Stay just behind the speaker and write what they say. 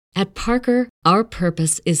At Parker, our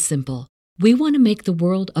purpose is simple. We want to make the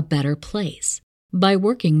world a better place by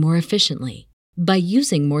working more efficiently, by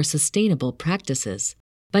using more sustainable practices,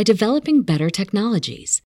 by developing better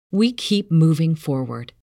technologies. We keep moving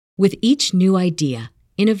forward. With each new idea,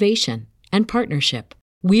 innovation, and partnership,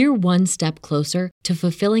 we're one step closer to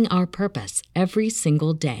fulfilling our purpose every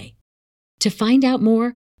single day. To find out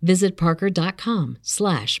more, visit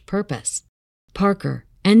parker.com/purpose. Parker,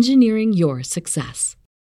 engineering your success.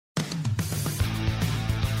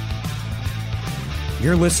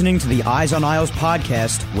 You're listening to the Eyes on Isles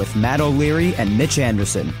podcast with Matt O'Leary and Mitch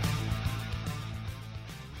Anderson.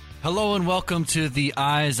 Hello and welcome to the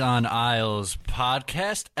Eyes on Isles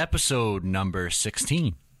podcast, episode number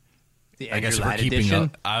 16. The I guess Andrew we're Ladd keeping edition.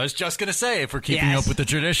 up. I was just going to say, if we're keeping up with the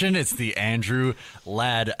tradition, it's the Andrew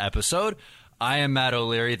Ladd episode. I am Matt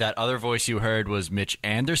O'Leary. That other voice you heard was Mitch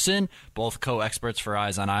Anderson, both co-experts for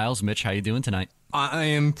Eyes on Isles. Mitch, how you doing tonight? I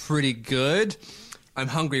am pretty good. I'm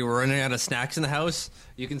hungry. We're running out of snacks in the house.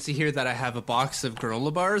 You can see here that I have a box of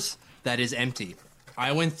granola bars that is empty.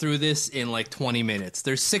 I went through this in like 20 minutes.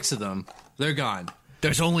 There's 6 of them. They're gone.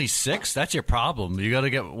 There's only 6? That's your problem. You got to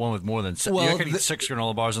get one with more than 6. Well, You're going to eat 6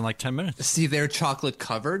 granola bars in like 10 minutes. See, they're chocolate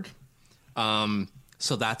covered.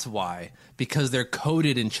 So that's why. Because they're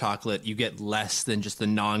coated in chocolate, you get less than just the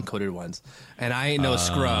non-coated ones. And I ain't no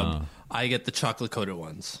scrub. I get the chocolate-coated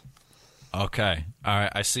ones. Okay. All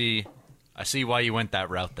right. I see why you went that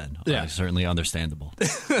route then. Yeah. Certainly understandable.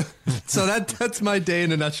 So that's my day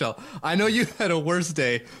in a nutshell. I know you had a worse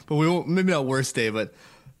day, but we won't, maybe not worse day, but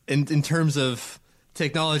in terms of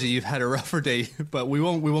technology, you've had a rougher day, but we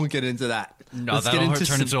won't get into that. No, that'll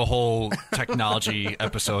turn into a whole technology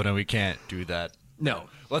episode, and we can't do that. No.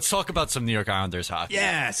 Let's talk about some New York Islanders hockey.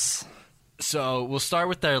 Yes. So we'll start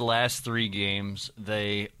with their last 3 games.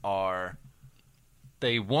 They won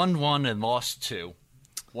 1 and lost 2.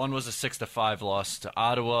 One was a 6-5 loss to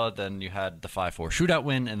Ottawa. Then you had the 5-4 shootout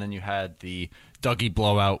win, and then you had the Dougie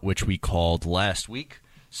blowout, which we called last week.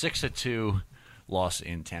 6-2 loss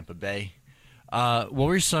in Tampa Bay. What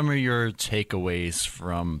were some of your takeaways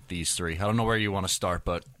from these 3? I don't know where you want to start,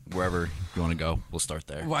 but wherever you want to go, we'll start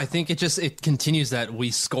there. Well, I think it continues that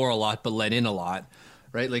we score a lot but let in a lot,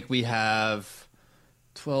 right? Like we have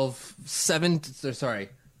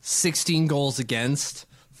 16 goals against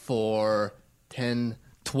for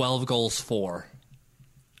 12 goals for.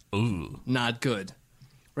 Ooh. Not good.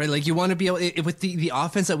 Right? Like you want to be able, with the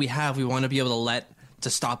offense that we have, we want to be able to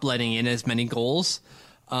stop letting in as many goals.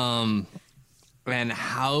 And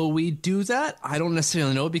how we do that, I don't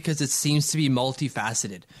necessarily know because it seems to be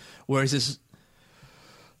multifaceted. Whereas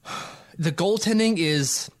the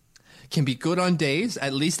goaltending can be good on days,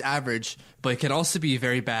 at least average, but it can also be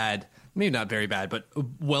very bad. Maybe not very bad, but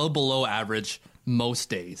well below average most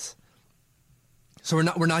days. So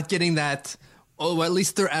we're not getting that. Oh, at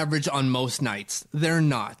least they're average on most nights. They're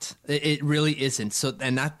not. It really isn't. So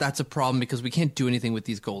and that's a problem because we can't do anything with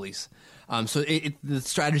these goalies. So the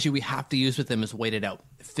strategy we have to use with them is wait it out,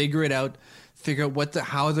 figure out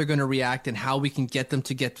how they're going to react and how we can get them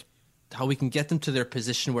to their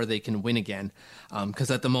position where they can win again.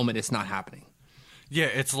 Because at the moment it's not happening. Yeah,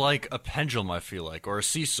 it's like a pendulum, I feel like, or a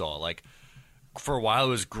seesaw. Like for a while it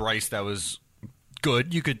was Greiss that was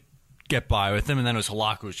good. You could get by with him, and then it was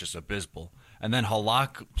Halak who was just abysmal. And then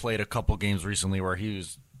Halak played a couple games recently where he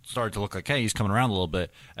started to look like, hey, he's coming around a little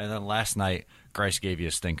bit. And then last night, Greiss gave you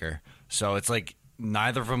a stinker. So it's like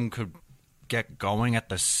neither of them could get going at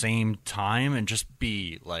the same time and just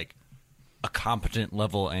be like a competent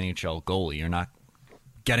level NHL goalie. You're not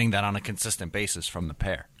getting that on a consistent basis from the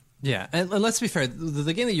pair. Yeah, and let's be fair.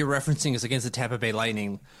 The game that you're referencing is against the Tampa Bay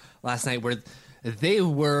Lightning last night, where they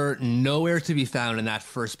were nowhere to be found in that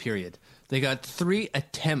first period. They got 3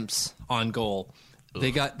 attempts on goal. Ugh.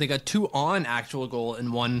 They got 2 on actual goal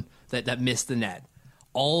and 1 that missed the net.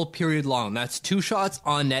 All period long. That's 2 shots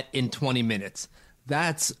on net in 20 minutes.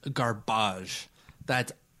 That's garbage.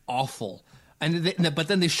 That's awful. But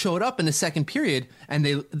then they showed up in the second period and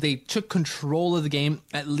they took control of the game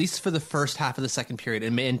at least for the first half of the second period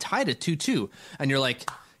and tied it 2-2. And you're like,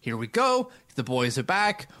 here we go. The boys are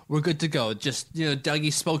back. We're good to go. Just,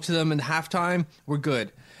 Dougie spoke to them in halftime. We're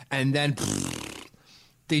good. And then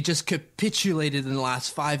they just capitulated in the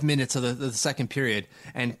last 5 minutes of the second period,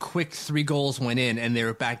 and quick 3 goals went in, and they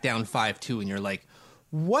were back down 5-2. And you're like,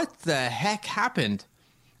 what the heck happened?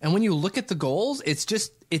 And when you look at the goals,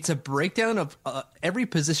 it's a breakdown of every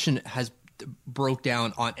position has broke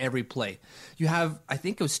down on every play. You have, I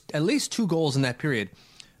think it was at least 2 goals in that period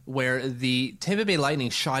where the Tampa Bay Lightning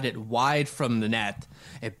shot it wide from the net.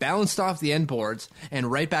 It bounced off the end boards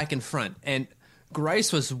and right back in front. And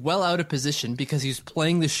Grice was well out of position because he's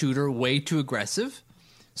playing the shooter way too aggressive.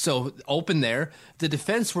 So open there. The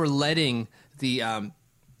defense were letting the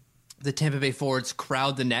Tampa Bay forwards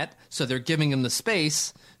crowd the net, so they're giving him the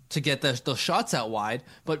space to get those shots out wide.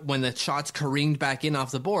 But when the shots careened back in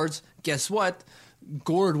off the boards, guess what?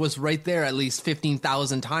 Gord was right there at least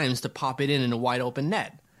 15,000 times to pop it in a wide open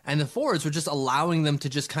net. And the forwards were just allowing them to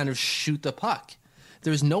just kind of shoot the puck.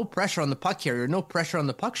 There was no pressure on the puck carrier, no pressure on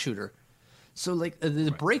the puck shooter. So, like,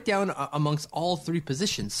 the breakdown amongst all three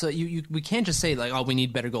positions. So we can't just say, like, oh, we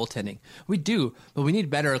need better goaltending. We do, but we need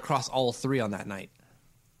better across all three on that night.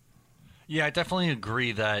 Yeah, I definitely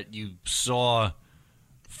agree that you saw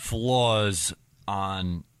flaws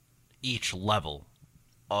on each level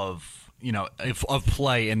of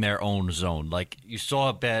play in their own zone. Like, you saw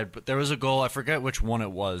a bad, but there was a goal, I forget which one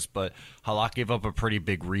it was, but Halak gave up a pretty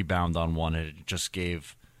big rebound on one, and it just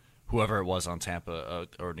gave whoever it was on Tampa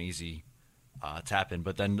or an easy tap in.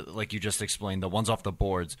 But then, like you just explained, the ones off the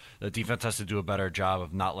boards, the defense has to do a better job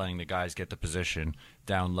of not letting the guys get the position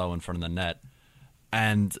down low in front of the net.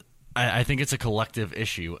 And I think it's a collective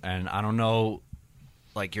issue, and I don't know,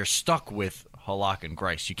 like, you're stuck with Halak and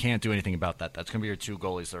Grice. You can't do anything about that. That's going to be your two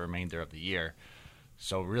goalies the remainder of the year.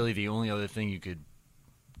 So really the only other thing you could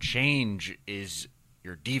change is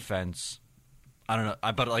your defense. I don't know,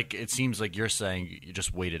 but like it seems like you're saying you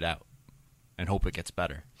just wait it out and hope it gets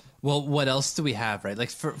better. Well, what else do we have, right?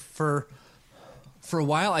 Like for a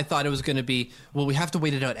while I thought it was going to be, well, we have to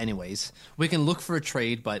wait it out anyways. We can look for a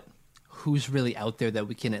trade, but who's really out there that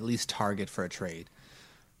we can at least target for a trade,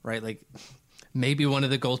 right? Like, maybe one of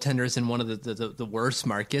the goaltenders in one of the worst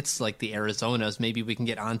markets, like the Arizonas, maybe we can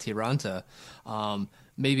get Antti Ranta.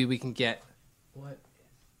 Maybe we can get... What?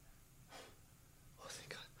 Oh, thank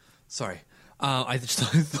God. Sorry. I just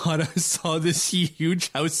thought I saw this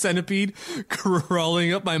huge house centipede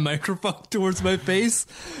crawling up my microphone towards my face,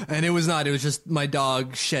 and it was not. It was just my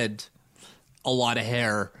dog shed a lot of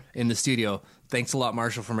hair in the studio. Thanks a lot,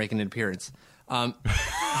 Marshall, for making an appearance. And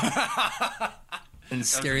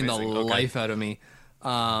scaring the life out of me.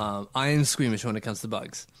 I am squeamish when it comes to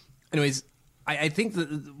bugs. Anyways, I think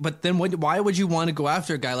that, but then why would you want to go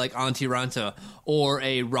after a guy like Antti Ranta or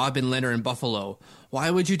a Robin Lehner in Buffalo? Why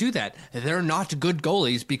would you do that? They're not good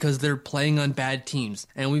goalies because they're playing on bad teams,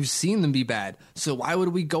 and we've seen them be bad. So why would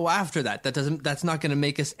we go after that? That's not going to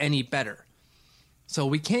make us any better. So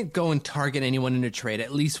we can't go and target anyone in a trade,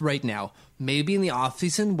 at least right now. Maybe in the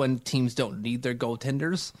offseason when teams don't need their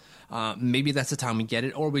goaltenders. Maybe that's the time we get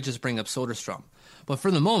it, or we just bring up Soderstrom. But for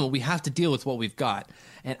the moment, we have to deal with what we've got.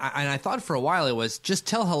 And I thought for a while it was just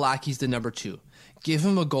tell Halak he's the number two. Give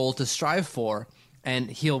him a goal to strive for, and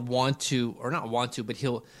he'll want to, or not want to, but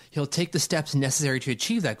he'll take the steps necessary to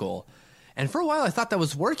achieve that goal. And for a while, I thought that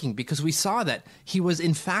was working because we saw that he was,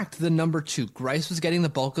 in fact, the number two. Grice was getting the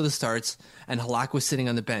bulk of the starts, and Halak was sitting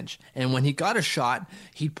on the bench. And when he got a shot,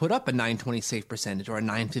 he'd put up a .920 save percentage or a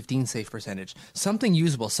 .915 save percentage. Something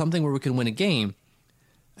usable, something where we could win a game.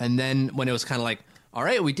 And then when it was kind of like, all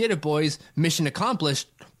right, we did it, boys. Mission accomplished.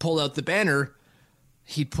 Pull out the banner.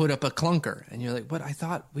 He'd put up a clunker. And you're like, but I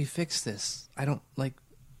thought we fixed this. I don't, like,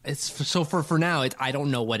 it's so for now, I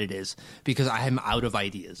don't know what it is because I am out of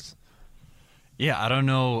ideas. Yeah, I don't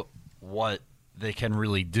know what they can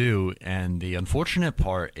really do, and the unfortunate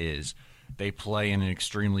part is they play in an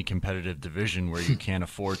extremely competitive division where you can't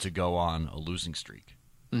afford to go on a losing streak.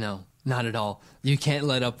 No, not at all. You can't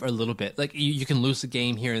let up a little bit. Like, you can lose a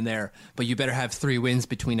game here and there, but you better have 3 wins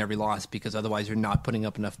between every loss because otherwise you're not putting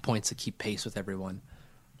up enough points to keep pace with everyone.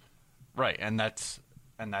 Right, and that's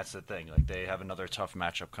the thing. Like, they have another tough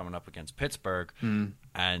matchup coming up against Pittsburgh,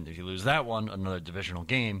 and if you lose that one, another divisional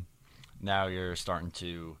game, now you're starting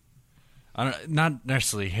to, not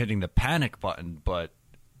necessarily hitting the panic button, but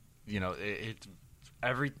the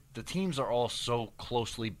teams are all so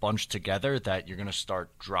closely bunched together that you're going to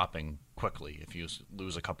start dropping quickly if you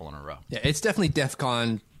lose a couple in a row. Yeah, it's definitely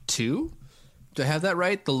DEFCON 2. Do I have that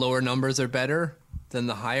right? The lower numbers are better than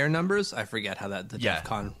the higher numbers? I forget how the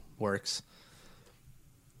DEFCON works.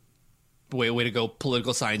 Way to go,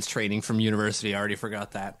 political science training from university. I already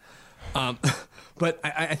forgot that. But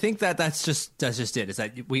I think that's just it. Is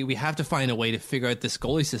that we have to find a way to figure out this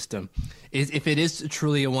goalie system. If it is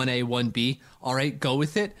truly a 1A, 1B, all right, go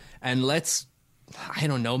with it. And I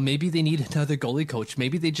don't know, maybe they need another goalie coach.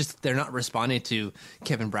 Maybe they're not responding to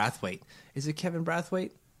Kevin Brathwaite. Is it Kevin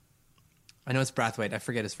Brathwaite? I know it's Brathwaite. I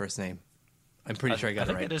forget his first name. I'm pretty sure I got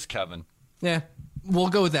it right. I think it is Kevin. Yeah, we'll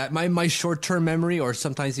go with that. My short-term memory, or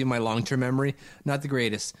sometimes even my long-term memory, not the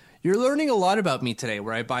greatest. You're learning a lot about me today,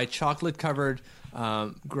 where I buy chocolate-covered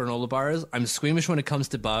granola bars. I'm squeamish when it comes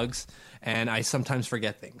to bugs, and I sometimes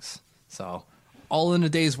forget things. So all in a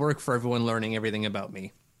day's work for everyone learning everything about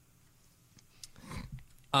me.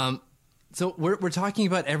 So we're talking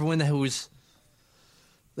about everyone who's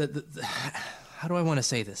how do I want to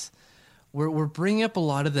say this? We're bringing up a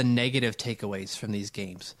lot of the negative takeaways from these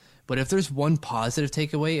games. But if there's one positive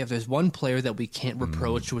takeaway, if there's one player that we can't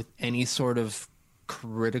reproach with any sort of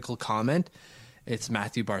critical comment, it's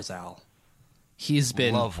Matthew Barzal. He's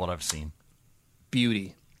been love what I've seen.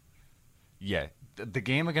 Beauty. Yeah, the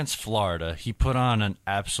game against Florida, he put on an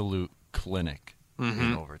absolute clinic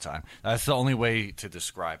in overtime. That's the only way to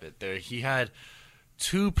describe it. He had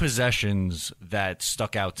 2 possessions that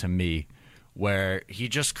stuck out to me where he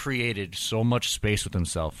just created so much space with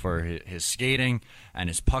himself for his skating and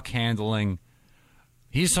his puck handling.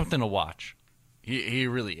 He's something to watch. He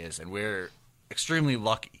really is, and we're extremely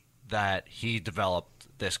lucky that he developed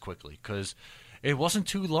this quickly, because it wasn't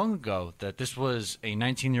too long ago that this was a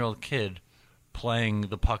 19-year-old kid playing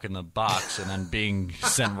the puck in the box and then being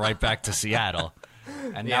sent right back to Seattle.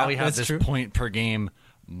 And now he has this point-per-game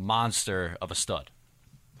monster of a stud.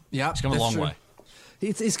 Yeah, he's come a long way.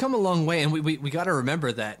 He's come a long way, and we got to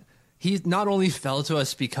remember that he not only fell to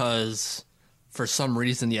us because for some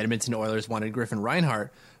reason the Edmonton Oilers wanted Griffin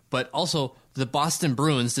Reinhart, but also the Boston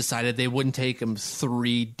Bruins decided they wouldn't take him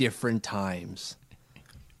 3 different times.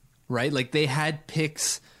 Right? Like, they had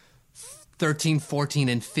picks 13, 14,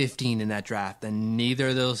 and 15 in that draft, and neither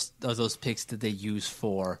of those picks did they use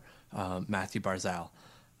for Matthew Barzal.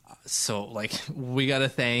 So, like, we got to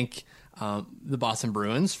thank the Boston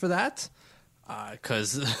Bruins for that,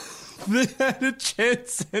 because they had a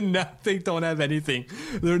chance and now they don't have anything.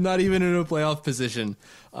 They're not even in a playoff position.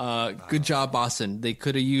 Good job, Boston. They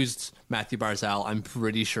could have used Matthew Barzal, I'm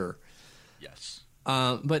pretty sure. Yes.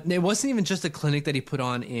 But it wasn't even just a clinic that he put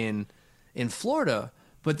on in Florida,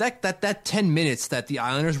 but that 10 minutes that the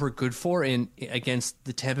Islanders were good for against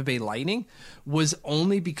the Tampa Bay Lightning was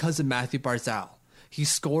only because of Matthew Barzal. He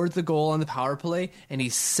scored the goal on the power play, and he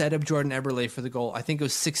set up Jordan Eberle for the goal. I think it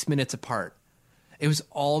was 6 minutes apart. It was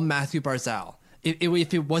all Matthew Barzal.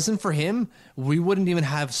 If it wasn't for him, we wouldn't even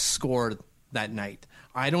have scored that night.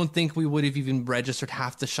 I don't think we would have even registered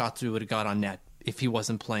half the shots we would have got on net if he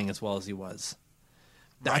wasn't playing as well as he was.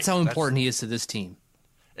 That's how important he is to this team.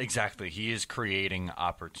 Exactly. He is creating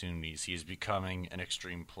opportunities. He is becoming an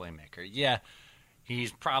extreme playmaker. Yeah,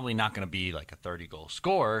 he's probably not going to be like a 30-goal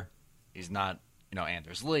scorer. He's not,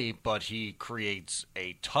 Anders Lee, but he creates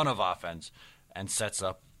a ton of offense and sets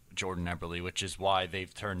up Jordan Eberle, which is why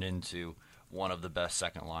they've turned into one of the best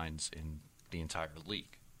second lines in the entire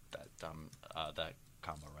league. That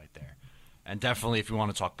combo right there. And definitely, if you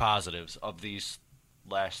want to talk positives of these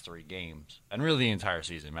last 3 games, and really the entire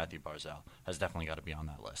season, Matthew Barzal has definitely got to be on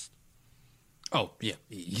that list. Oh, yeah,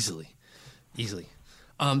 easily.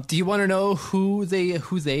 Do you want to know who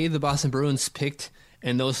the Boston Bruins picked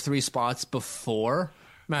in those 3 spots before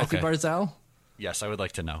Matthew Barzal? Yes, I would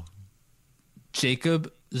like to know.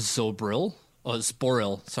 Jacob Zboril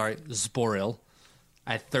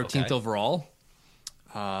at 13th overall.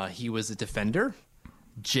 He was a defender.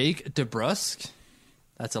 Jake DeBrusk,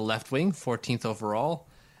 that's a left wing, 14th overall.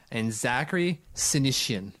 And Zachary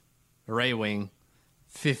Sinishin, right wing,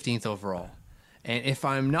 15th overall. And if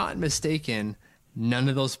I'm not mistaken, none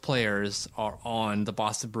of those players are on the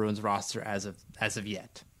Boston Bruins roster as of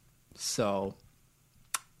yet. So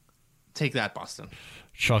take that, Boston.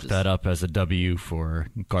 Chalk that up as a W for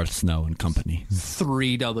Garth Snow and company.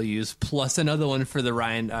 3 W's plus another one for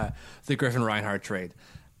the Griffin Reinhart trade.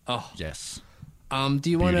 Oh yes. Do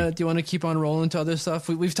you want to keep on rolling to other stuff?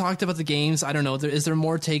 We've talked about the games. I don't know. Is there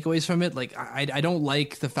more takeaways from it? Like, I don't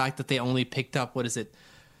like the fact that they only picked up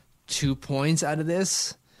 2 points out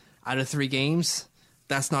of 3 games.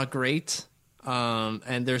 That's not great.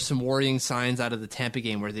 And there's some worrying signs out of the Tampa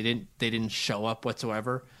game where they didn't show up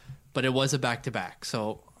whatsoever. But it was a back-to-back,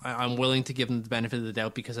 so I'm willing to give them the benefit of the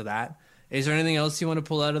doubt because of that. Is there anything else you want to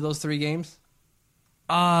pull out of those 3 games?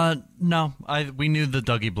 No. We knew the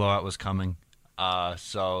Dougie blowout was coming.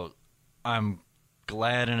 So I'm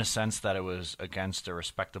glad in a sense that it was against a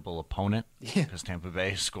respectable opponent, because Tampa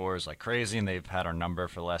Bay scores like crazy, and they've had our number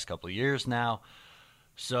for the last couple of years now.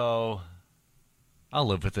 So I'll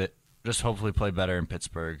live with it. Just hopefully play better in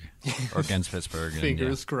Pittsburgh or against Pittsburgh.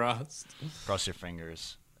 Fingers crossed. Cross your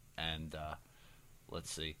fingers. And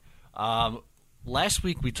let's see. Last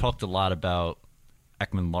week we talked a lot about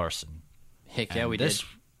Ekman Larson. Heck yeah, we did.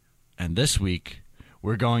 And this week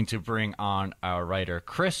we're going to bring on our writer,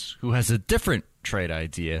 Chris, who has a different trade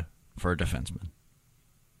idea for a defenseman.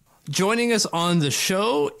 Joining us on the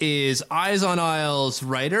show is Eyes on Isles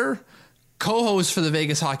writer, co-host for the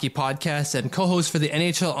Vegas Hockey Podcast, and co-host for the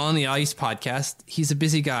NHL On the Ice podcast. He's a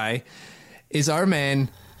busy guy. is our man,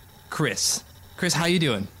 Chris. Chris, how you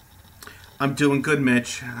doing? I'm doing good,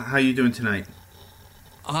 Mitch. How you doing tonight?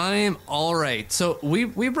 I'm all right. So we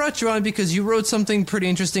brought you on because you wrote something pretty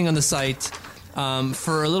interesting on the site.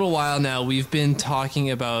 For a little while now, we've been talking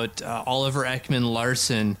about Oliver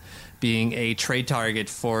Ekman-Larsson being a trade target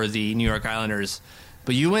for the New York Islanders.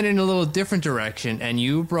 But you went in a little different direction, and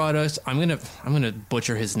you brought us. I'm gonna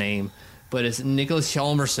butcher his name, but it's Nicholas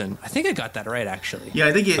Hjalmarsson. I think I got that right, actually. Yeah,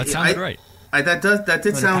 I think That sounded right. That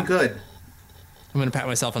did sound good. I'm gonna pat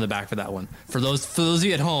myself on the back for that one. For those of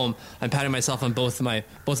you at home, I'm patting myself on both of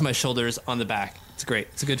my shoulders on the back. It's great.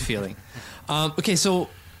 It's a good feeling. Okay, so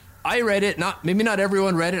I read it. Maybe not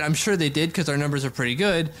everyone read it. I'm sure they did because our numbers are pretty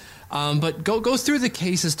good. But go through the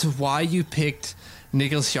case as to why you picked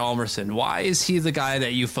Nicholas Hjalmarsson. Why is he the guy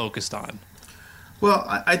that you focused on? Well,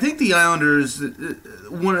 I think the Islanders,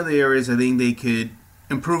 one of the areas I think they could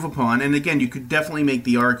improve upon, and again, you could definitely make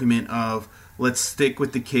the argument of let's stick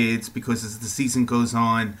with the kids because as the season goes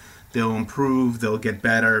on, they'll improve, they'll get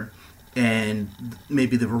better, and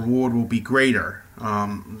maybe the reward will be greater.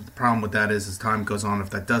 The problem with that is as time goes on,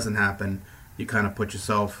 if that doesn't happen, you kind of put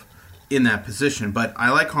yourself in that position. But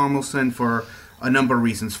I like Hjalmarsson for a number of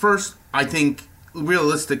reasons. First, I think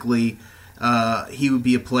realistically, he would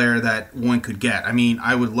be a player that one could get. I mean,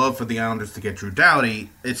 I would love for the Islanders to get Drew Doughty.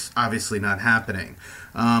 It's obviously not happening.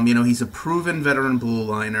 He's a proven veteran blue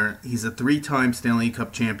liner. He's a 3-time Stanley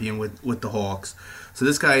Cup champion with the Hawks. So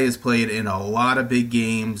this guy has played in a lot of big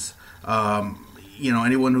games.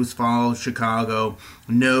 Anyone who's followed Chicago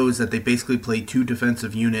knows that they basically played 2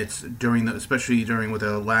 defensive units especially during with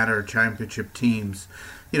the latter championship teams.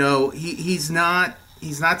 He's not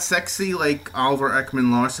sexy like Oliver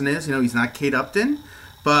Ekman-Larsson is. He's not Kate Upton,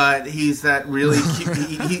 but he's that really cute,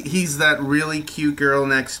 he's that really cute girl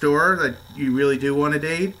next door that you really do want to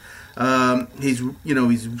date. He's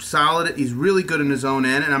solid. He's really good in his own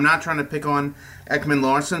end, and I'm not trying to pick on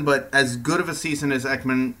Ekman-Larsson, but as good of a season as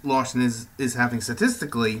Ekman-Larsson is having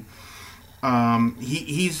statistically,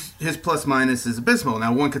 his plus minus is abysmal.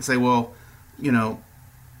 Now one could say, well,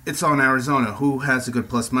 it's on Arizona. Who has a good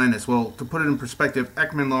plus minus? Well, to put it in perspective,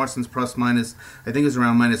 Ekman-Larsson's plus minus I think is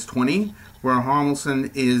around minus 20, where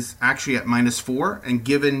Hjalmarsson is actually at minus 4. And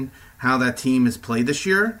given how that team has played this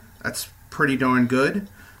year, that's pretty darn good.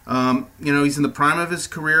 He's in the prime of his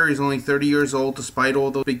career. He's only 30 years old, despite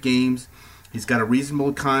all those big games. He's got a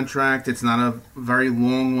reasonable contract. It's not a very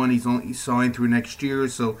long one. He's only signed through next year,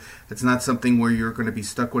 so it's not something where you're going to be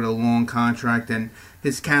stuck with a long contract. And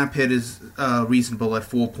his cap hit is reasonable at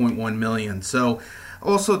 $4.1 million. So,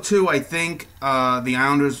 also too, I think the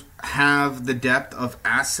Islanders have the depth of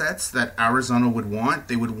assets that Arizona would want.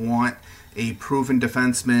 They would want a proven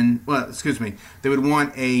defenseman. They would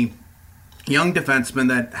want a young defenseman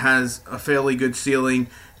that has a fairly good ceiling.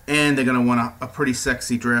 And they're going to want a pretty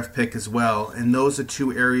sexy draft pick as well. And those are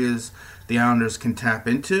 2 areas the Islanders can tap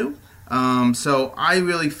into. So I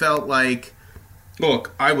really felt like,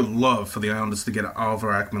 look, I would love for the Islanders to get Oliver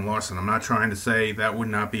Ekman-Larsson. I'm not trying to say that would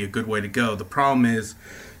not be a good way to go. The problem is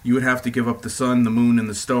you would have to give up the sun, the moon, and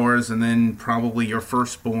the stars, and then probably your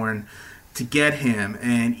firstborn to get him.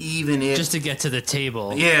 And even if... just to get to the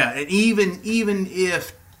table. Yeah, and even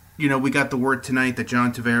if... we got the word tonight that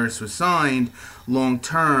John Tavares was signed long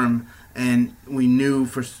term, and we knew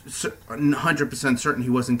for 100% certain he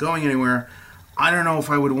wasn't going anywhere. I don't know if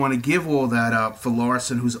I would want to give all that up for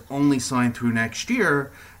Larsson, who's only signed through next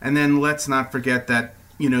year. And then let's not forget that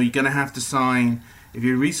you're going to have to sign. If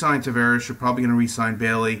you re-sign Tavares, you're probably going to re-sign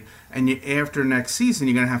Bailey, and after next season,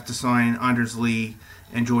 you're going to have to sign Anders Lee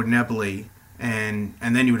and Jordan Eberle, and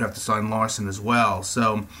then you would have to sign Larsson as well.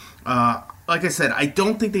 So. Like I said, I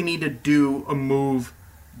don't think they need to do a move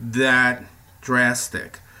that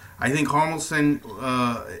drastic. I think Hjalmarsson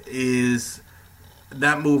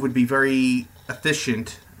that move would be very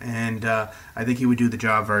efficient, and I think he would do the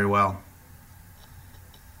job very well.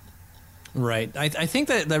 Right. I think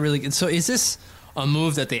that really... So is this a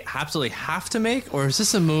move that they absolutely have to make, or is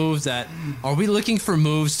this a move that... Are we looking for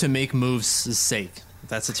moves to make moves' sake?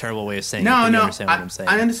 That's a terrible way of saying it. No. You understand what I'm saying.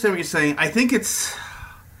 I understand what you're saying. I think it's...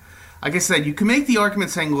 Like I said, you can make the argument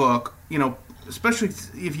saying, look, especially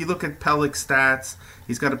if you look at Pelech's stats,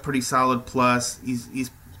 he's got a pretty solid plus. He's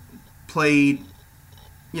played,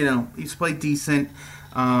 he's played decent.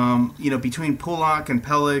 Between Pulock and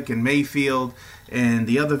Pelech and Mayfield and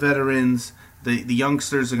the other veterans, the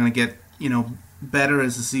youngsters are going to get, better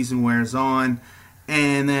as the season wears on.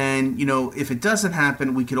 And then, if it doesn't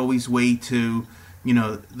happen, we could always wait to,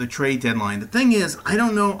 the trade deadline. The thing is, I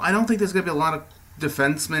don't know. I don't think there's going to be a lot of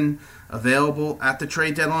defensemen available at the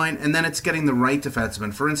trade deadline, and then it's getting the right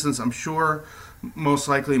defenseman. For instance, I'm sure most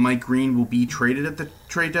likely Mike Green will be traded at the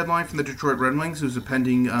trade deadline from the Detroit Red Wings, who's a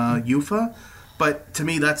pending UFA. But to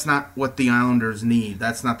me, that's not what the Islanders need.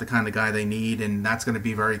 That's not the kind of guy they need, and that's going to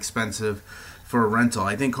be very expensive for a rental.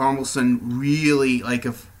 I think Harmelson really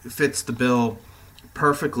fits the bill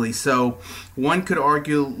perfectly. So one could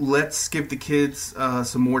argue, let's give the kids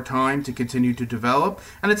some more time to continue to develop.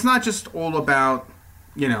 And it's not just all about,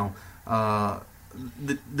 the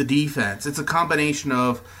defense. It's a combination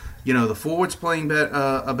of, the forwards playing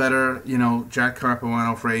a better, Jack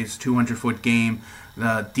Capuano phrase, 200-foot game,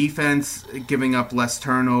 the defense giving up less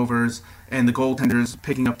turnovers, and the goaltenders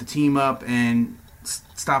picking up the team up and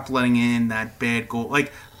stop letting in that bad goal.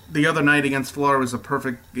 Like the other night against Florida was a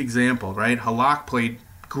perfect example, right? Halak played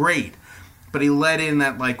great, but he let in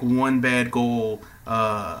that one bad goal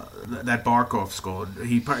that Barkov scored.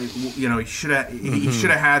 He probably, he should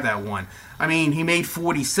have had that one. I mean, he made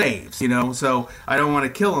 40 saves, so I don't want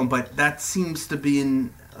to kill him, but that seems to be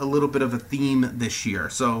a little bit of a theme this year.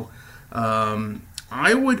 So look,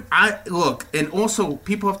 and also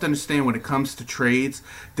people have to understand when it comes to trades,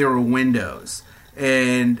 there are windows.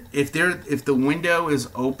 And if the window is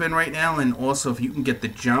open right now, and also if you can get the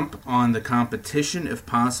jump on the competition if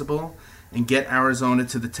possible and get Arizona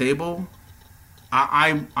to the table,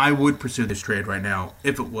 I would pursue this trade right now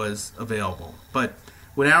if it was available. But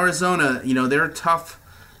with Arizona, they're a tough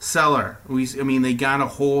seller. They got a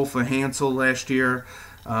hole for Hansel last year.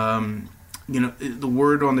 The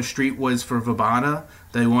word on the street was for Vabana.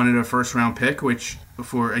 They wanted a first-round pick, which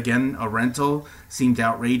for, again, a rental seemed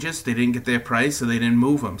outrageous. They didn't get their price, so they didn't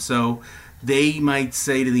move him. So they might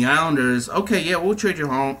say to the Islanders, okay, yeah, we'll trade you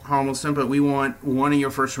Harmelson, but we want one of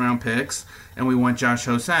your first-round picks, and we want Josh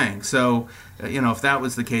Ho-Sang. So, if that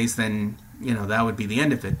was the case, then, that would be the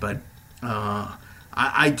end of it. But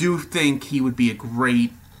I do think he would be a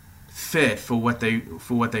great fit for what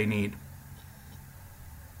they need.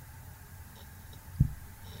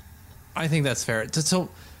 I think that's fair. So,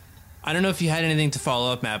 I don't know if you had anything to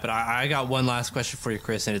follow up, Matt, but I got one last question for you,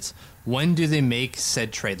 Chris, and it's, when do they make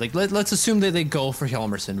said trade? Let's assume that they go for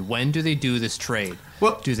Hjalmarsson. When do they do this trade?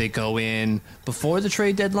 Well, do they go in before the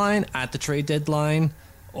trade deadline, at the trade deadline,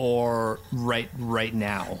 or right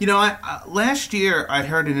now? Last year I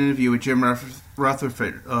heard an interview with Jim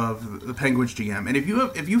Rutherford of the Penguins GM, and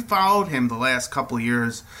if you followed him the last couple of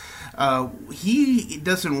years, he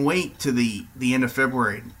doesn't wait to the end of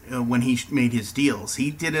February when he made his deals. He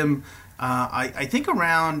did him, I think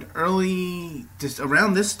around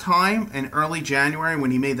this time in early January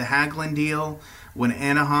when he made the Hagelin deal, when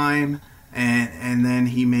Anaheim, and then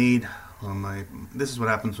he made. This is what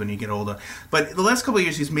happens when you get older. But the last couple of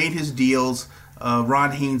years, he's made his deals.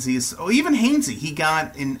 Ron Hainsey's, even Hainsey, he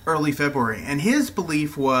got in early February, and his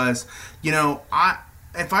belief was,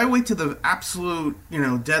 if I wait to the absolute,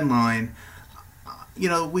 deadline,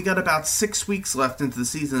 we got about 6 weeks left into the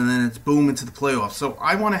season, and then it's boom into the playoffs. So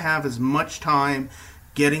I want to have as much time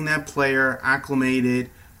getting that player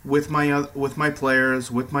acclimated with my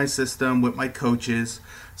players, with my system, with my coaches.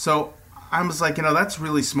 So I was like, that's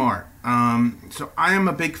really smart. So I am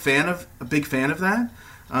a big fan of that.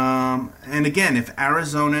 And again, if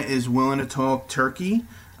Arizona is willing to talk turkey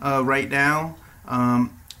right now,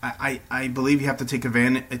 I believe you have to take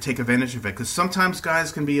advantage of it, because sometimes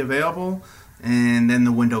guys can be available and then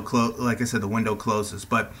the window the window closes.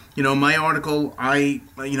 But my article I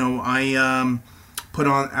put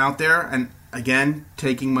on out there, and again,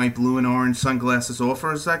 taking my blue and orange sunglasses off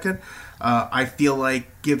for a second, I feel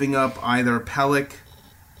like giving up either Pelech,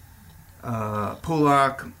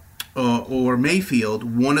 Pulock, or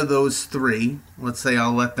Mayfield, one of those three, let's say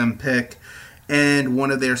I'll let them pick, and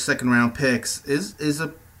one of their second-round picks is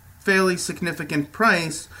a fairly significant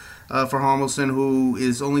price for Harmelson, who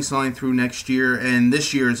is only signed through next year, and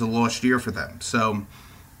this year is a lost year for them. So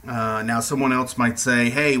now someone else might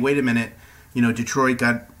say, hey, wait a minute, Detroit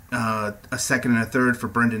got a second and a third for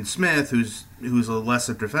Brendan Smith, who's a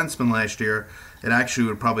lesser defenseman last year. It actually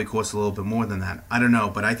would probably cost a little bit more than that. I don't know,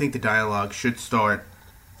 but I think the dialogue should start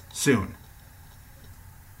soon.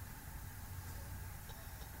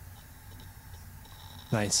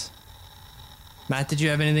 Nice. Matt, did you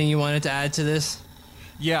have anything you wanted to add to this?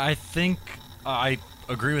 Yeah, I think I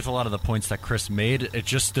agree with a lot of the points that Chris made. It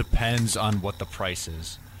just depends on what the price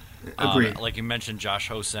is. Agreed. Like you mentioned, Josh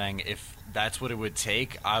Ho-Sang, if that's what it would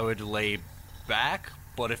take, I would lay back.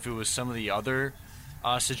 But if it was some of the other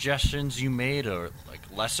suggestions you made, or like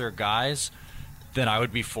lesser guys, then I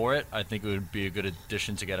would be for it. I think it would be a good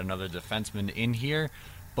addition to get another defenseman in here.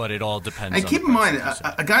 But it all depends. And keep in mind,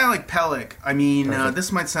 a guy like Pelech,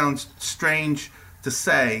 this might sound strange to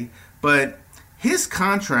say, but his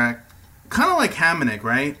contract kind of like Hamonic,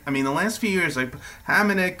 right? I mean, the last few years, like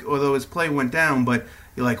Hamonic, although his play went down, but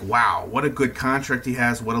you're like, wow, what a good contract he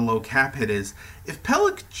has, what a low cap hit is. If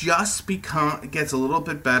Pelech just gets a little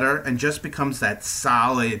bit better and just becomes that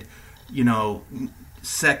solid,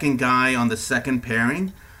 second guy on the second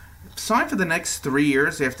pairing, sign for the next 3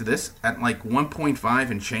 years after this at like 1.5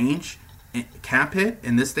 and change cap hit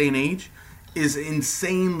in this day and age is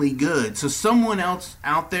insanely good. So someone else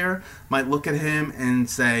out there might look at him and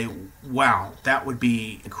say, wow, that would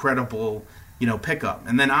be incredible, pickup.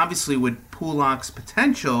 And then obviously with Pulak's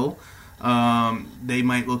potential, they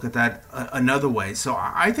might look at that another way. So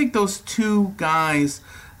I think those two guys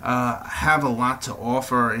have a lot to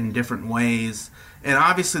offer in different ways. And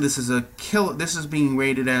obviously this is being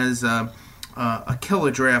rated as a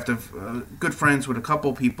killer draft. Of good friends with a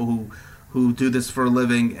couple people who do this for a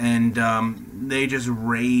living, and they just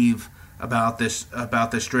rave about this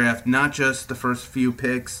draft. Not just the first few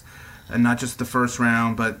picks, and not just the first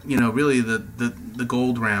round, but really the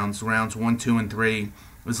gold rounds 1, 2, and 3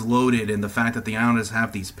 was loaded, and the fact that the Islanders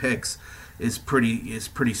have these picks is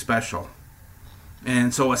pretty special.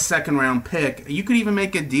 And so a second round pick, you could even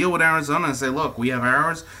make a deal with Arizona and say, look, we have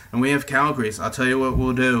ours and we have Calgary's. I'll tell you what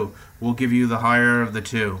we'll do. We'll give you the higher of the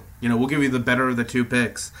two. We'll give you the better of the two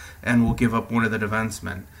picks, and we'll give up one of the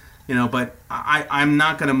defensemen. But I'm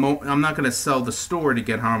not gonna sell the store to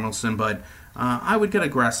get Harmelson, but I would get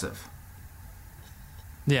aggressive.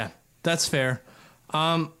 Yeah, that's fair.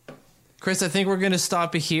 Chris, I think we're gonna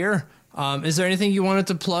stop it here. Is there anything you wanted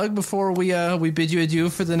to plug before we bid you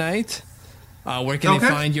adieu for the night? Where can they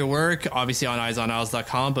find your work? Obviously on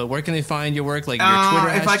eyesoniles.com, but where can they find your work? Like your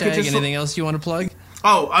Twitter hashtag, anything else you want to plug?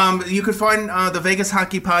 You can find the Vegas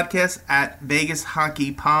Hockey Podcast at Vegas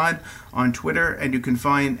Hockey Pod on Twitter, and you can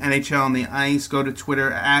find NHL on the Ice. Go to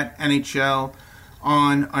Twitter at NHL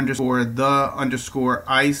on _the_ice.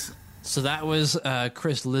 So that was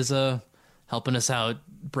Chris Liza helping us out,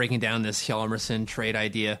 breaking down this Hjalmarsson trade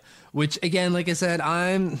idea, which again, like I said,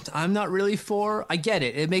 I'm not really for. I get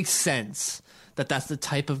it. It makes sense that that's the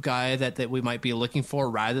type of guy that we might be looking for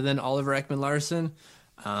rather than Oliver Ekman-Larsson.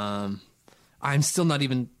 I'm still not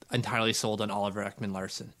even entirely sold on Oliver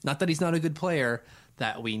Ekman-Larsson. Not that he's not a good player,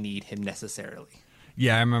 that we need him necessarily.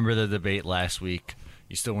 Yeah, I remember the debate last week.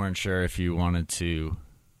 You still weren't sure if you wanted to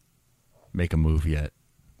make a move yet.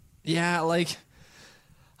 Yeah, like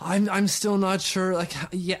I'm still not sure. Like,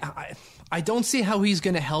 yeah, I don't see how he's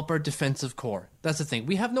going to help our defensive core. That's the thing.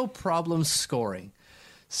 We have no problem scoring.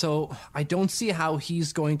 So I don't see how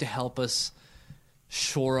he's going to help us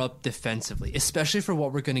shore up defensively, especially for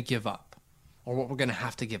what we're going to give up or what we're going to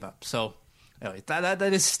have to give up. So anyway, that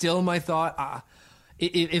is still my thought.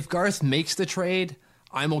 If Garth makes the trade,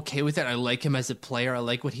 I'm okay with it. I like him as a player. I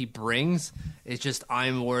like what he brings. It's just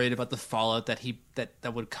I'm worried about the fallout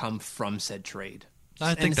that would come from said trade.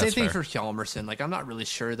 I think and the that's same thing fair. for Hjalmarsson. Like, I'm not really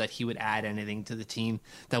sure that he would add anything to the team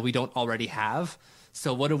that we don't already have.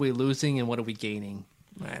 So what are we losing and what are we gaining?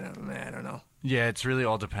 I don't know. Yeah, it's really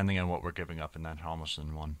all depending on what we're giving up in that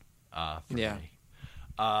Hjalmarsson one. Yeah. Me.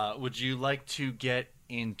 Would you like to get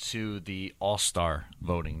into the All-Star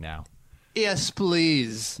voting now? Yes,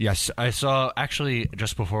 please. Yes, I saw, actually,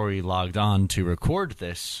 just before we logged on to record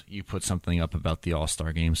this, you put something up about the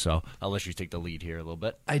All-Star game, so I'll let you take the lead here a little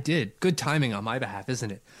bit. I did. Good timing on my behalf,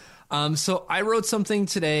 isn't it? So I wrote something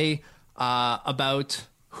today about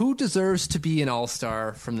who deserves to be an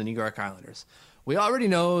All-Star from the New York Islanders. We already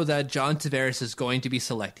know that John Tavares is going to be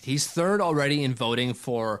selected. He's third already in voting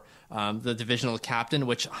for the divisional captain,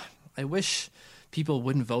 which I wish people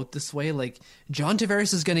wouldn't vote this way. Like, John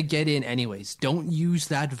Tavares is going to get in anyways. Don't use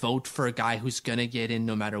that vote for a guy who's going to get in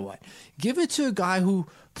no matter what. Give it to a guy who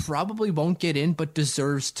probably won't get in but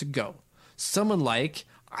deserves to go. Someone like,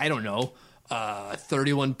 I don't know,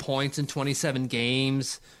 31 points in 27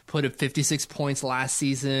 games, put up 56 points last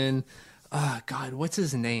season. God, what's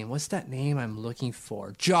his name? What's that name I'm looking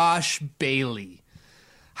for? Josh Bailey.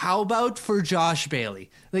 How about for Josh Bailey?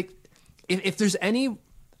 Like, if there's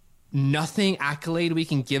nothing accolade we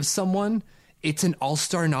can give someone, it's an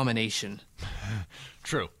all-star nomination.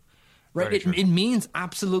 True. Right? It means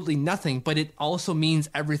absolutely nothing, but it also means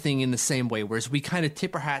everything in the same way. Whereas we kind of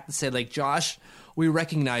tip our hat and say, like, Josh, we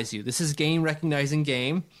recognize you. This is game recognizing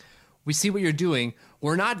game. We see what you're doing.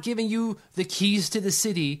 We're not giving you the keys to the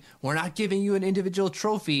city. We're not giving you an individual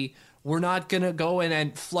trophy. We're not going to go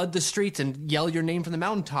and flood the streets and yell your name from the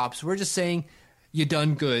mountaintops. We're just saying, you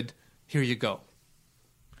done good. Here you go.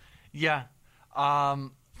 Yeah.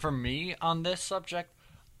 For me, on this subject,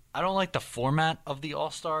 I don't like the format of the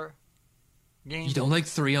All-Star game. You don't like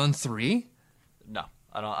 3-on-3? No,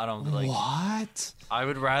 I don't like. What? I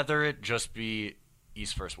would rather it just be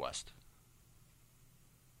East versus West.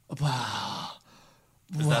 Wow.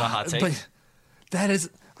 Is that a hot take? But that is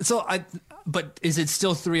so. But is it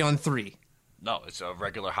still 3-on-3? No, it's a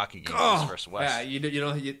regular hockey game. Oh, East versus West.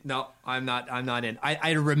 Yeah, no, I'm not in.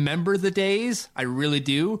 I remember the days. I really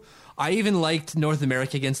do. I even liked North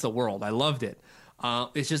America against the world. I loved it.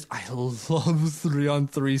 It's just I love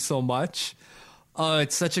 3-on-3 so much.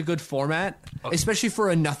 It's such a good format, especially for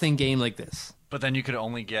a nothing game like this. But then you could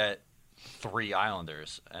only get 3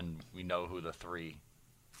 Islanders, and we know who the 3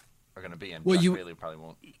 are going to be. And Josh Bailey probably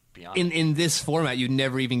won't be on. In this format, you'd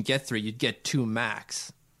never even get 3. You'd get 2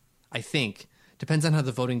 max, I think. Depends on how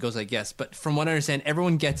the voting goes, I guess. But from what I understand,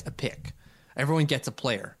 everyone gets a pick. Everyone gets a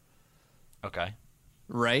player. Okay.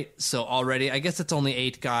 Right? So already, I guess it's only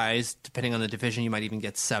 8 guys. Depending on the division, you might even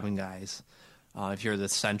get 7 guys if you're the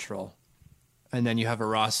Central. And then you have a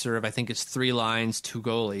roster of, I think it's 3 lines, 2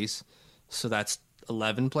 goalies. So that's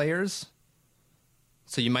 11 players.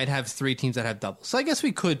 So you might have 3 teams that have doubles. So I guess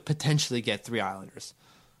we could potentially get 3 Islanders.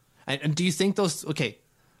 And do you think those... Okay,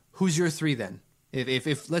 who's your 3 then?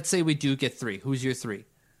 If let's say we do get 3, who's your 3?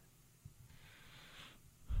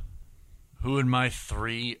 Who in my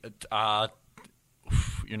 3? You're not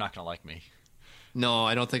going to like me. No,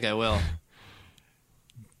 I don't think I will.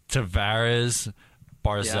 Tavares,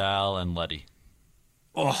 Barzal, and Leddy.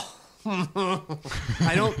 Oh,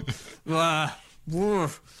 I don't.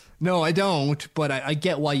 No, I don't. But I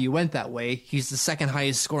get why you went that way. He's the second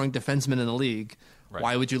highest scoring defenseman in the league. Right.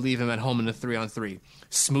 Why would you leave him at home in a 3-on-3?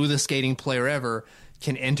 Smoothest skating player ever,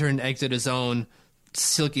 can enter and exit his zone,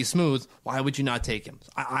 silky smooth. Why would you not take him?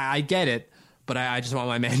 I get it, but I just want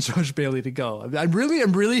my man Josh Bailey to go. I'm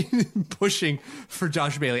really pushing for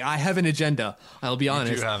Josh Bailey. I have an agenda. I'll be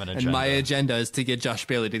honest. You have an agenda. And my agenda is to get Josh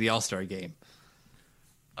Bailey to the All-Star game.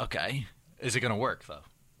 Okay. Is it going to work, though?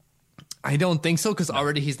 I don't think so, because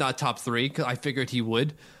already he's not top 3. 'Cause I figured he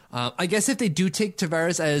would. I guess if they do take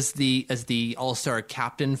Tavares as the All-Star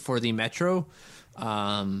captain for the Metro,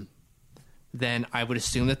 then I would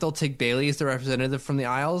assume that they'll take Bailey as the representative from the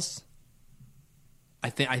Isles. I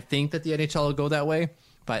think that the NHL will go that way,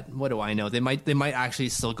 but what do I know? They might actually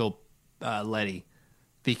still go Leddy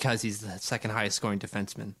because he's the second highest scoring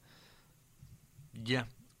defenseman. Yeah,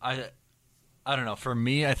 I don't know. For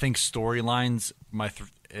me, I think storylines,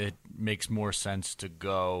 it makes more sense to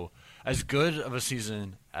go as good of a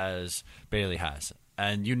season as Bailey has.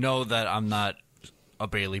 And you know that I'm not a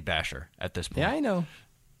Bailey basher at this point. Yeah, I know.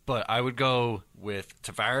 But I would go with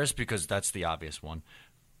Tavares because that's the obvious one.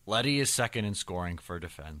 Leddy is second in scoring for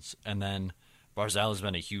defense. And then Barzal has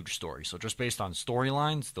been a huge story. So just based on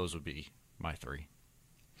storylines, those would be my 3.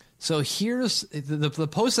 So here's the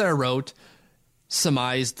post that I wrote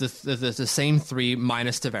surmised the same 3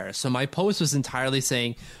 minus Tavares. So my post was entirely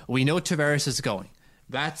saying, we know Tavares is going.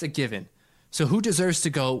 That's a given. So who deserves to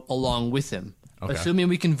go along with him? Okay. Assuming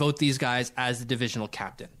we can vote these guys as the divisional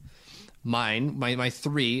captain. My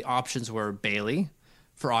 3 options were Bailey,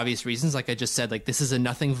 for obvious reasons. Like I just said, like this is a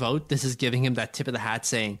nothing vote. This is giving him that tip of the hat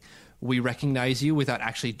saying, we recognize you without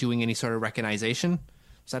actually doing any sort of recognition.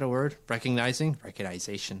 Is that a word? Recognizing?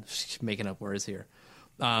 Recognition. Making up words here.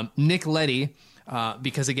 Nick Leddy,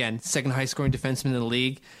 because again, second highest scoring defenseman in the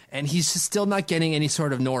league, and he's still not getting any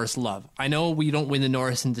sort of Norris love. I know we don't win the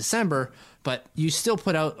Norris in December, but you still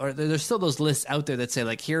put out, or there's still those lists out there that say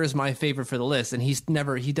like, here is my favorite for the list, and he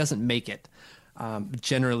doesn't make it,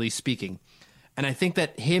 generally speaking. And I think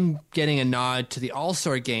that him getting a nod to the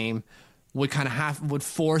All-Star game would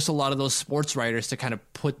force a lot of those sports writers to kind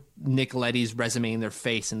of put Nick Leddy's resume in their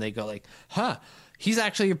face, and they go like, he's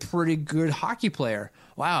actually a pretty good hockey player.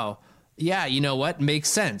 Wow. Yeah, you know what? Makes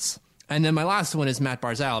sense. And then my last one is Matt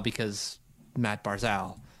Barzal, because Matt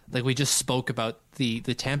Barzal, like we just spoke about the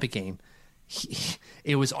Tampa game.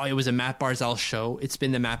 It was a Matt Barzal show. It's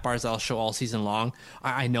been the Matt Barzal show all season long.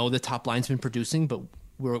 I know the top line's been producing, but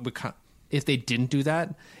if they didn't do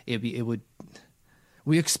that,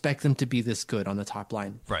 we expect them to be this good on the top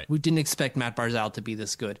line. Right. We didn't expect Matt Barzal to be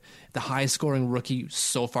this good. The highest scoring rookie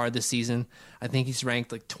so far this season. I think he's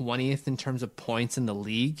ranked like 20th in terms of points in the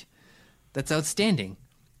league. That's outstanding.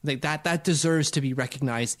 Like that deserves to be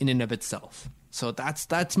recognized in and of itself. So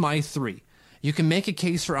that's my 3. You can make a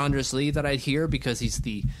case for Anders Lee that I'd hear because he's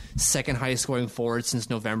the second highest scoring forward since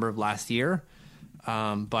November of last year.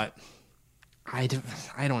 But I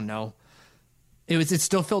don't know. It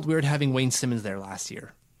still felt weird having Wayne Simmons there last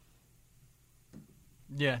year.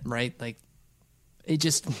 Yeah. Right? Like it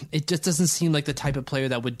just doesn't seem like the type of player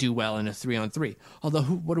that would do well in a 3-on-3. Although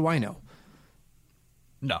what do I know?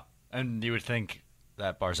 No. And you would think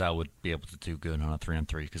that Barzal would be able to do good on a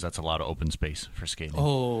 3-on-3 because that's a lot of open space for skating.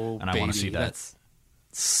 Oh, and I want to see that.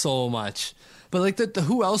 so much. But like the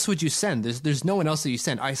who else would you send? There's no one else that you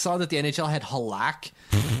send. I saw that the NHL had Halak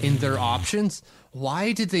in their options.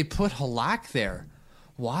 Why did they put Halak there?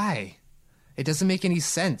 Why? It doesn't make any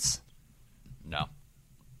sense. No,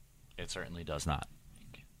 it certainly does not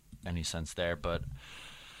make any sense there. But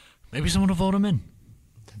maybe someone will vote him in.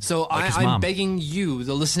 So Like I'm begging you,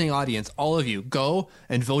 the listening audience, all of you, go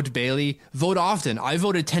and vote Bailey. Vote often. I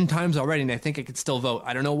voted 10 times already, and I think I could still vote.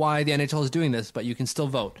 I don't know why the NHL is doing this, but you can still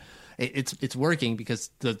vote. It's working because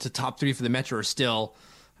the top three for the Metro are still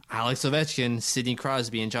Alex Ovechkin, Sidney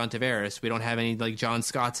Crosby, and John Tavares. We don't have any like John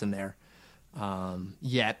Scotts in there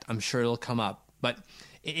yet. I'm sure it'll come up. But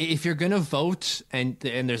if you're going to vote and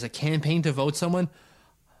there's a campaign to vote someone,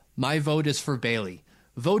 my vote is for Bailey.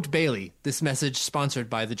 Vote Bailey. This message sponsored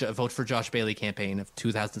by the Vote for Josh Bailey campaign of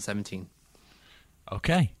 2017.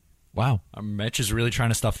 Okay. Wow. Mitch is really trying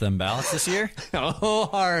to stuff them ballots this year. Oh,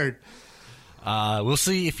 hard. We'll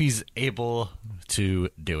see if he's able to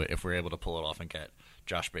do it, if we're able to pull it off and get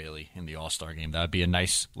Josh Bailey in the All-Star game. That would be a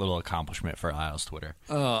nice little accomplishment for Isles Twitter.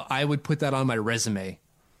 I would put that on my resume.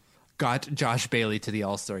 Got Josh Bailey to the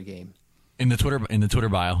All-Star game. In the Twitter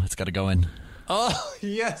bio, it's got to go in. Oh,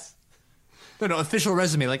 yes. No, official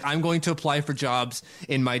resume. Like, I'm going to apply for jobs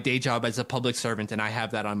in my day job as a public servant, and I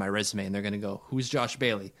have that on my resume, and they're going to go, who's Josh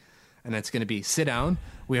Bailey? And that's going to be, sit down,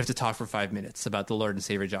 we have to talk for 5 minutes about the Lord and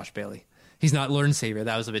Savior Josh Bailey. He's not Lord and Savior.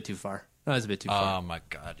 That was a bit too far. Oh, my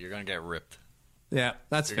God. You're going to get ripped. Yeah,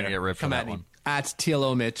 that's You're fair. going to get ripped Come for at that me. one. At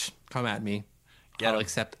TLO Mitch, come at me. I'll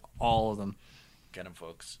accept all of them. Get him,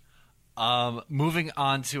 folks. Moving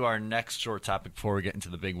on to our next short topic before we get into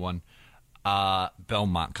the big one.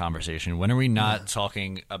 Belmont conversation. When are we not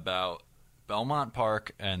talking about Belmont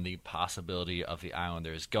Park and the possibility of the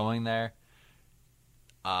Islanders going there?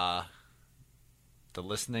 The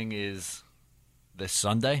listening is this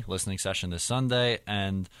Sunday, listening session this Sunday,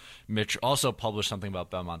 and Mitch also published something about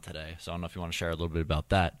Belmont today. So I don't know if you want to share a little bit about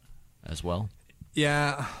that as well.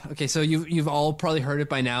 Yeah. Okay. So you've all probably heard it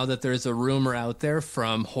by now that there's a rumor out there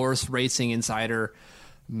from horse racing insider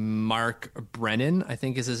Mark Brennan, I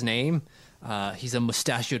think is his name. He's a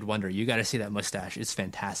mustachioed wonder. You got to see that mustache. It's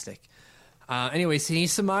fantastic. Anyways, he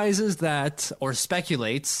surmises that, or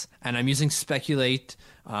speculates, and I'm using speculate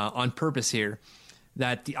on purpose here,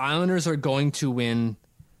 that the Islanders are going to win,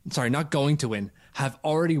 not going to win, have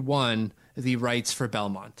already won the rights for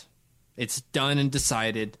Belmont. It's done and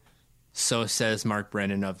decided, so says Mark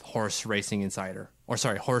Brennan of Horse Race Insider.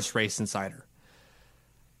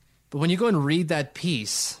 But when you go and read that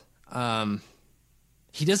piece,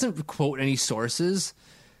 he doesn't quote any sources.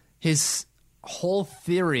 His whole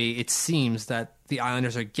theory, it seems, that the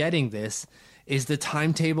Islanders are getting this is the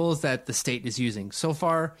timetables that the state is using. So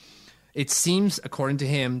far, it seems, according to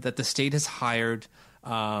him, that the state has hired,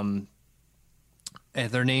 their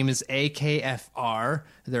name is AKFR.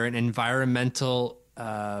 They're an environmental,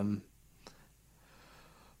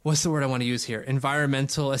 what's the word I want to use here?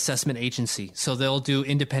 Environmental Assessment Agency. So they'll do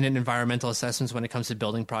independent environmental assessments when it comes to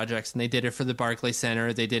building projects. And they did it for the Barclays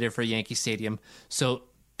Center. They did it for Yankee Stadium. So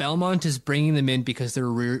Belmont is bringing them in because they're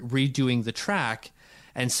redoing the track.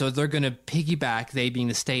 And so they're going to piggyback, they being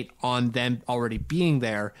the state, on them already being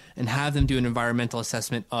there and have them do an environmental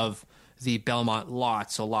assessment of the Belmont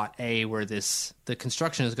lot. So lot A, where the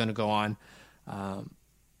construction is going to go on,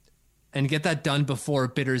 and get that done before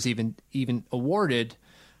bidders even awarded,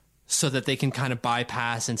 so that they can kind of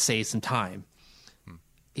bypass and save some time.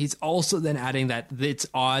 He's also then adding that it's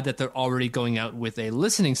odd that they're already going out with a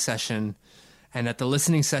listening session, and that the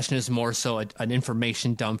listening session is more so an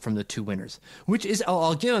information dump from the two winners, which is,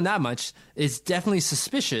 I'll give them that much, is definitely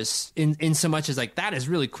suspicious in so much as like, that is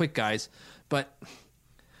really quick, guys. But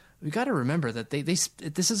we got to remember that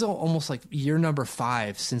this is almost like year number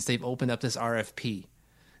 5 since they've opened up this RFP.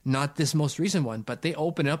 Not this most recent one, but they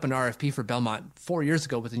opened up an RFP for Belmont 4 years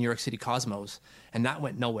ago with the New York City Cosmos, and that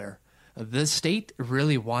went nowhere. The state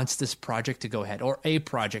really wants this project to go ahead, or a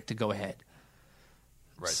project to go ahead.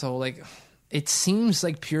 Right. So, like, it seems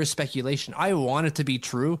like pure speculation. I want it to be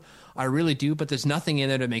true. I really do, but there's nothing in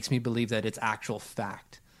it that makes me believe that it's actual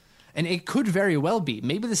fact. And it could very well be.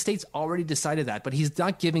 Maybe the state's already decided that, but he's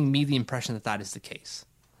not giving me the impression that that is the case.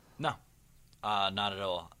 No, not at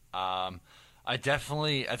all. I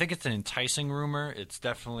think it's an enticing rumor. It's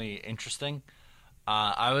definitely interesting.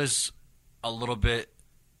 I was a little bit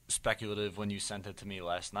speculative when you sent it to me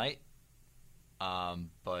last night,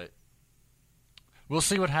 but we'll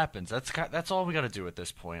see what happens. That's all we got to do at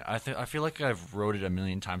this point. I feel like I've wrote it a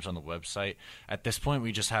million times on the website. At this point,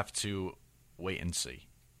 we just have to wait and see.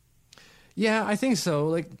 Yeah, I think so.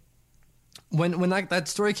 Like when that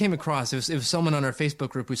story came across, it was someone on our Facebook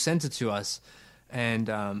group who sent it to us.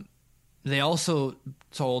 And they also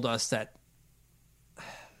told us that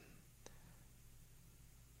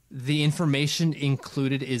the information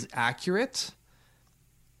included is accurate.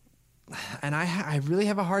 And I really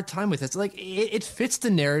have a hard time with it. Like, it fits the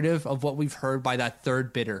narrative of what we've heard by that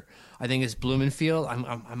third bidder. I think it's Blumenfield.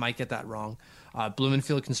 I might get that wrong.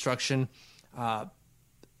 Blumenfield Construction.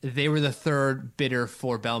 They were the third bidder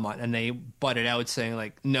for Belmont, and they butted out saying,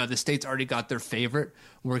 like, no, the state's already got their favorite.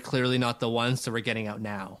 We're clearly not the ones, so we're getting out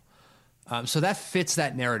now. So that fits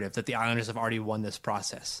that narrative that the Islanders have already won this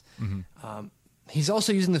process. Mm-hmm. He's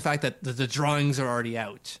also using the fact that the drawings are already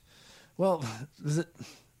out. Well,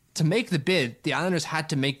 to make the bid, the Islanders had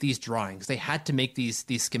to make these drawings. They had to make these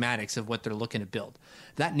schematics of what they're looking to build.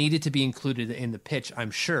 That needed to be included in the pitch,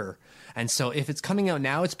 I'm sure. And so if it's coming out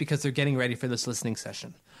now, it's because they're getting ready for this listening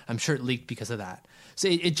session. I'm sure it leaked because of that. So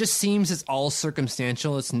it just seems it's all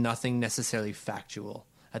circumstantial. It's nothing necessarily factual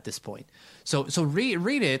at this point. So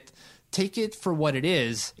read it. Take it for what it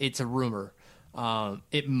is. It's a rumor.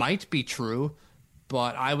 It might be true,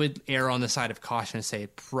 but I would err on the side of caution and say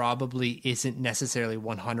it probably isn't necessarily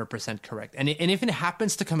 100% correct. And if it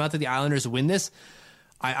happens to come out that the Islanders win this,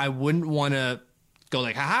 I wouldn't want to go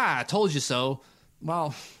like, haha, I told you so.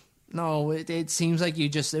 Well, no, it seems like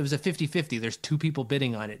it was a 50-50. There's two people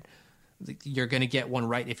bidding on it. You're going to get one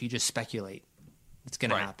right if you just speculate. It's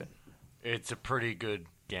going to happen. It's a pretty good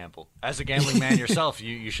gamble. As a gambling man yourself,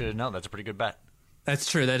 you should know that's a pretty good bet. That's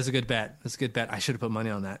true. That is a good bet. That's a good bet. I should have put money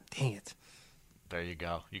on that. Dang it. There you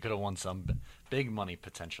go. You could have won some big money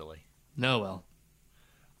potentially. No, well.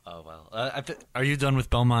 Oh well. Are you done with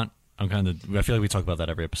Belmont? I feel like we talk about that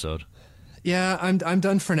every episode. Yeah, I'm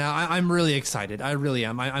done for now. I'm really excited. I really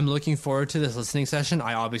am. I'm looking forward to this listening session.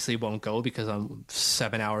 I obviously won't go because I'm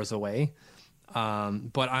 7 hours away.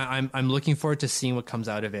 But I'm looking forward to seeing what comes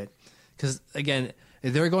out of it. Because again,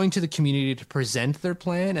 they're going to the community to present their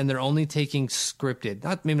plan, and they're only taking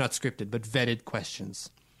maybe not scripted, but vetted questions,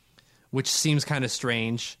 which seems kind of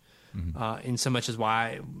strange, in so much as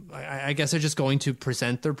why I guess they're just going to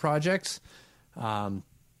present their projects,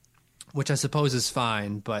 which I suppose is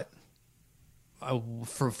fine, but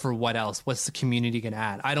for what else? What's the community going to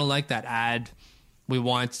add? I don't like that ad. We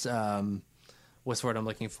want what's the word I'm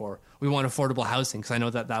looking for? We want affordable housing, because I know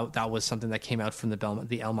that was something that came out from the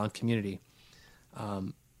Elmont community.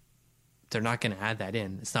 They're not going to add that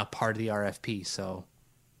in. It's not part of the RFP, so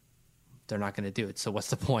they're not going to do it. So what's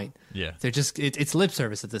the point? Yeah, they're just it's lip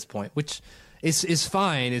service at this point, which is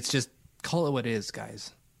fine. It's just call it what it is,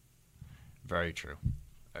 guys. Very true.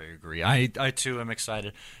 I agree. I too am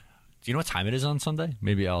excited. Do you know what time it is on Sunday?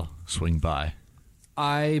 Maybe I'll swing by.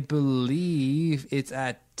 I believe it's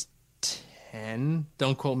at 10.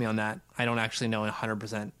 Don't quote me on that. I don't actually know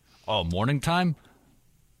 100%. Oh, morning time?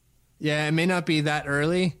 Yeah, it may not be that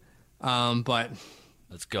early, but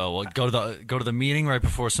let's go. We'll go to the meeting right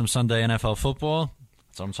before some Sunday NFL football.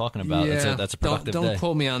 That's what I'm talking about. Yeah, that's a productive don't day.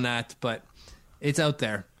 Quote me on that, but it's out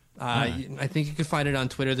there. Right. I think you can find it on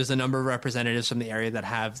Twitter. There's a number of representatives from the area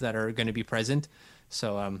that are going to be present,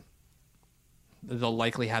 so they'll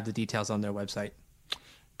likely have the details on their website.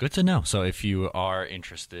 Good to know. So if you are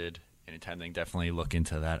interested in attending, definitely look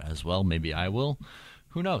into that as well. Maybe I will.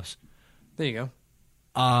 Who knows? There you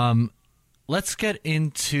go. Let's get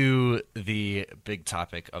into the big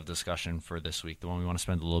topic of discussion for this week, the one we want to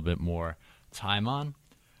spend a little bit more time on.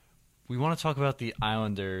 We want to talk about the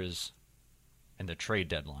Islanders and the trade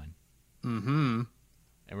deadline. Mm-hmm.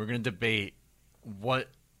 And we're going to debate what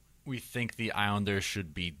we think the Islanders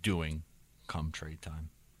should be doing come trade time.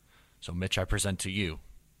 So, Mitch, I present to you.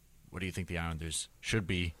 What do you think the Islanders should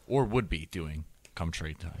be or would be doing come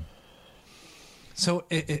trade time? So,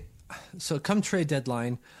 so come trade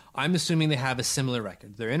deadline, I'm assuming they have a similar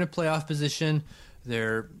record. They're in a playoff position.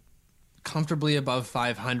 They're comfortably above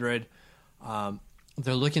 500.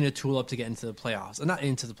 They're looking to tool up to get into the playoffs. Not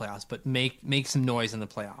into the playoffs, but make some noise in the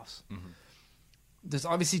playoffs. Mm-hmm. There's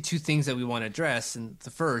obviously two things that we want to address, and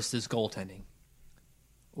the first is goaltending.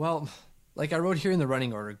 Well, like I wrote here in the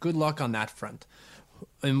running order, good luck on that front.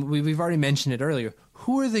 And we've already mentioned it earlier.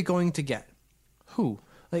 Who are they going to get? Who?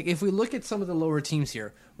 Like, if we look at some of the lower teams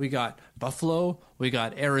here, we got Buffalo, we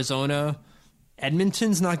got Arizona.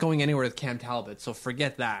 Edmonton's not going anywhere with Cam Talbot, so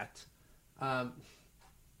forget that.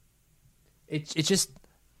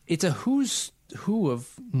 It's a who's who of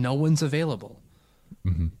no one's available.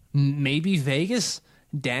 Mm-hmm. Maybe Vegas,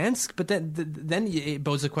 Dansk, but then it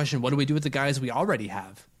poses the question, what do we do with the guys we already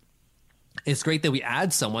have? It's great that we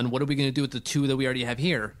add someone. What are we going to do with the two that we already have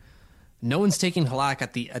here? No one's taking Halak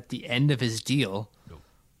at the end of his deal. Nope.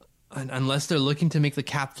 Unless they're looking to make the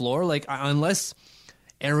cap floor. Like, unless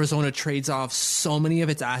Arizona trades off so many of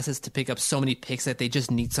its assets to pick up so many picks that they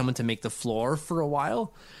just need someone to make the floor for a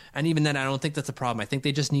while. And even then, I don't think that's a problem. I think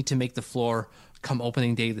they just need to make the floor come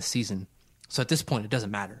opening day of the season. So at this point, it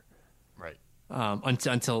doesn't matter. Right.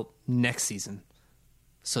 Until next season.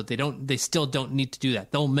 So they still don't need to do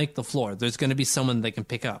that. They'll make the floor. There's going to be someone they can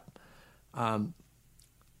pick up.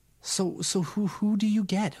 So who do you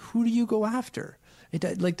get? Who do you go after?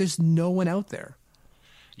 There's no one out there.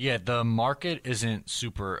 Yeah, the market isn't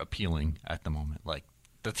super appealing at the moment. Like,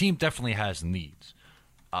 the team definitely has needs.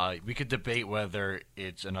 We could debate whether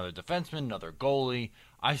it's another defenseman, another goalie.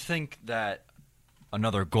 I think that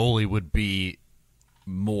another goalie would be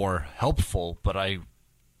more helpful, but I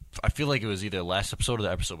feel like it was either last episode or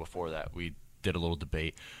the episode before that we did a little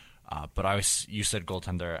debate. But you said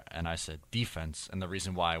goaltender and I said defense, and the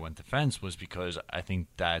reason why I went defense was because I think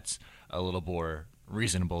that's a little more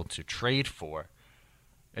reasonable to trade for.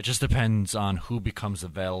 It just depends on who becomes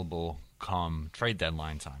available come trade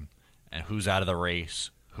deadline time and who's out of the race,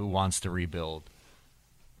 who wants to rebuild,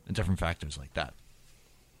 and different factors like that.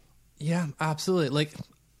 Yeah, absolutely.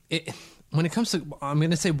 When it comes to, I'm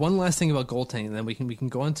going to say one last thing about goaltending, and then we can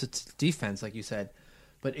go into defense, like you said.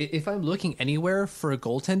 But if I'm looking anywhere for a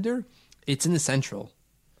goaltender, it's in the Central,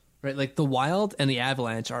 right? Like the Wild and the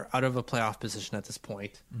Avalanche are out of a playoff position at this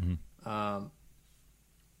point. Mm-hmm.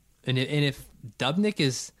 And if Dubnyk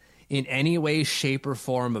is in any way, shape, or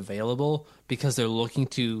form available because they're looking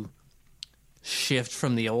to shift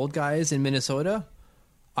from the old guys in Minnesota,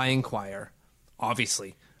 I inquire,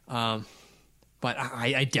 obviously. But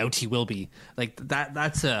I doubt he will be. Like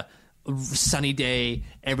that's a sunny day,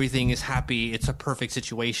 everything is happy, it's a perfect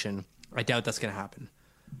situation. I doubt that's going to happen.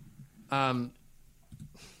 But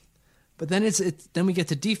then then we get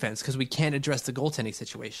to defense because we can't address the goaltending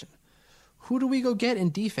situation. Who do we go get in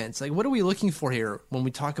defense? Like, what are we looking for here when we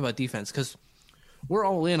talk about defense? Because we're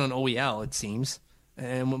all in on OEL, it seems.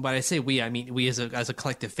 And when I say we, I mean we as a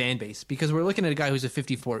collective fan base, because we're looking at a guy who's a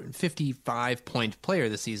 55-point player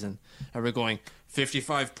this season, and we're going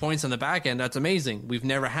 55 points on the back end. That's amazing. We've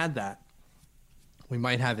never had that. We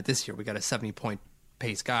might have it this year. We got a 70-point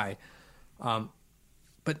pace guy,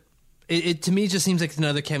 but it to me just seems like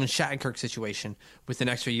another Kevin Shattenkirk situation with an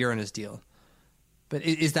extra year on his deal. But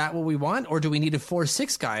is that what we want, or do we need a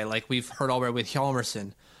 4-6 guy like we've heard already with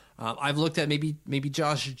Hjalmarsson? I've looked at maybe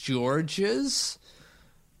Josh George's.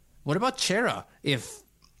 What about Chara? If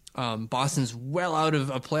Boston's well out of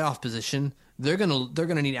a playoff position, they're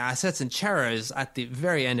gonna need assets, and Chara is at the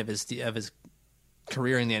very end of his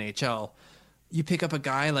career in the NHL. You pick up a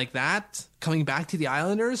guy like that coming back to the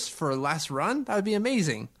Islanders for a last run, that would be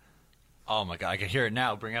amazing. Oh my God, I can hear it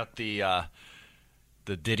now. Bring out the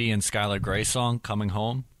Diddy and Skylar Grey song, "Coming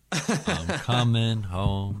Home." I'm coming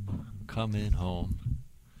home, coming home.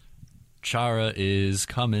 Chara is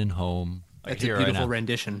coming home. That's a beautiful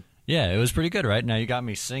rendition. Yeah, it was pretty good, right? Now you got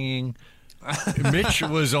me singing. Mitch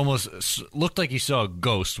looked like he saw a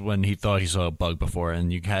ghost when he thought he saw a bug before,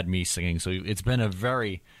 and you had me singing. So it's been a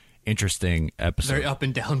very interesting episode. Very up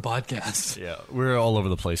and down podcast. Yeah, we're all over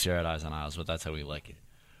the place here at Eyes on Isles, but that's how we like it.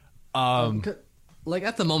 Like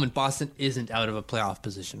at the moment, Boston isn't out of a playoff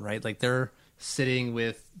position, right? Like they're sitting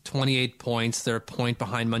with 28 points. They're a point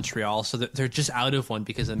behind Montreal, so they're just out of one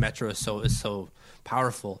because the Metro is so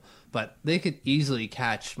powerful. But they could easily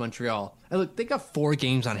catch Montreal. And look, they got 4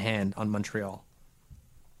 games on hand on Montreal.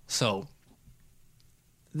 So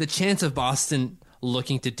the chance of Boston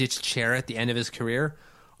looking to ditch Chara at the end of his career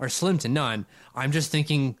are slim to none. I'm just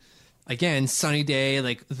thinking, again, sunny day,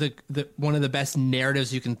 like the one of the best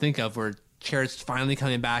narratives you can think of, where Chara's finally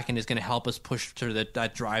coming back and is going to help us push to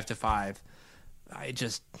that drive to 5. I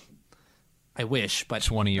wish, but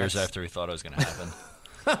 20 years after we thought it was going to happen.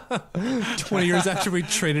 20 years after we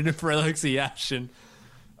traded him for Alexei Yashin.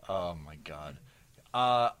 Oh my God.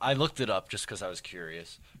 I looked it up just because I was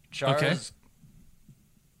curious. Chara's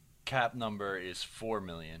cap number is $4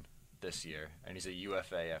 million this year, and he's a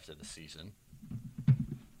UFA after the season.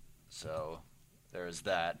 So there's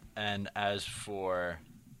that. And as for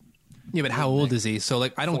but how old is he? So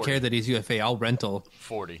like, I don't 40. care that he's UFA. I'll rental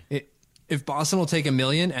 40. If Boston will take $1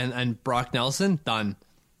 million and Brock Nelson, done.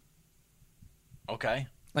 Okay.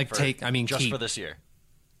 Just keep. for this year.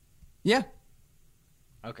 Yeah.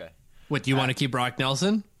 Okay. What, do you want to keep Brock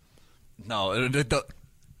Nelson? No. Mitch,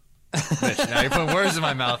 now you're putting words in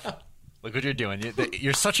my mouth. Look what you're doing.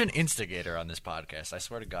 You're such an instigator on this podcast. I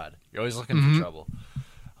swear to God. You're always looking for trouble.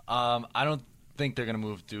 I don't think they're going to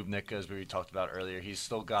move Dubnyk, as we talked about earlier. He's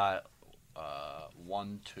still got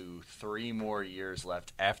 3 more years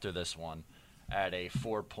left after this one at a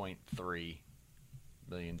 $4.3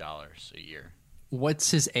 million a year.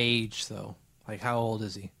 What's his age, though? Like, how old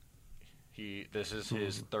is he? This is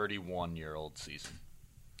his 31-year-old season.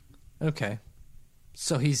 Okay.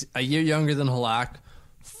 So he's a year younger than Halak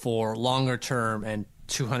for longer term and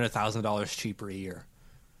 $200,000 cheaper a year.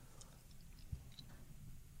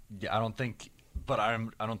 Yeah, I don't think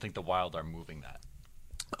the Wild are moving that.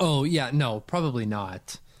 Oh, yeah, no, probably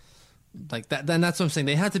not. Like that, then that's what I'm saying.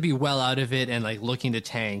 They have to be well out of it and like looking to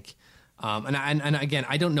tank. And again,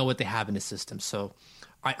 I don't know what they have in the system, so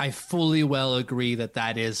I fully well agree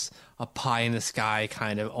that is a pie in the sky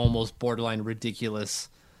kind of almost borderline ridiculous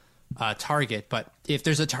target. But if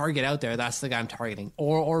there's a target out there, that's the guy I'm targeting,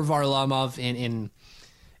 or Varlamov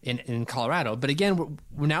in Colorado. But again,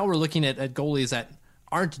 now we're looking at goalies that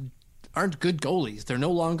aren't good goalies. They're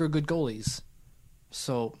no longer good goalies.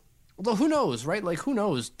 So, although who knows, right? Like, who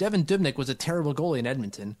knows? Devin Dubnyk was a terrible goalie in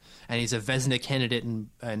Edmonton, and he's a Vezina candidate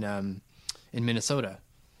in Minnesota.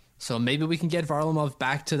 So maybe we can get Varlamov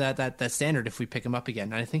back to that standard if we pick him up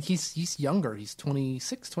again. And I think he's younger. He's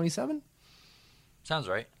 26, 27? Sounds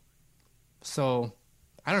right. So,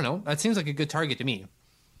 I don't know. That seems like a good target to me.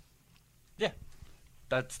 Yeah.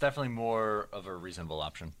 That's definitely more of a reasonable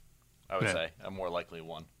option, I would say. A more likely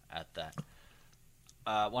one at that.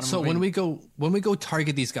 When we go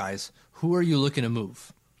target these guys, who are you looking to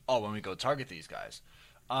move? Oh, when we go target these guys.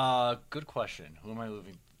 Good question. Who am I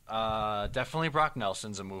moving? Definitely Brock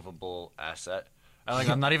Nelson's a movable asset.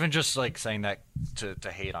 I'm not even just like saying that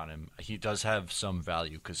to hate on him. He does have some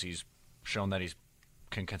value because he's shown that he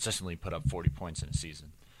can consistently put up 40 points in a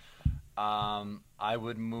season. I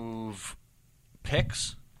would move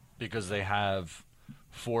picks because they have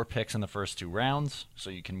 4 picks in the first 2 rounds, so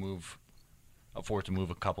you can afford to move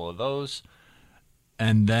a couple of those.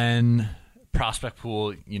 And then prospect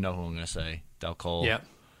pool, you know who I'm going to say, Dal Cole. Yeah.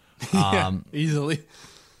 Yeah, easily.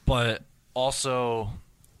 But also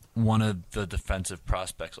one of the defensive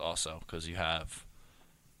prospects also, because you have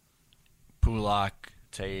Pulak,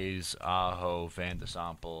 Taves, Aho, Van de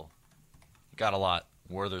Sample. You got a lot.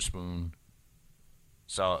 Witherspoon.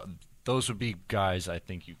 So those would be guys I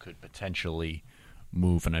think you could potentially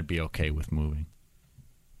move, and I'd be okay with moving.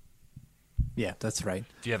 Yeah, that's right.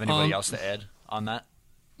 Do you have anybody else to add on that?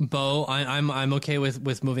 Bo, I'm okay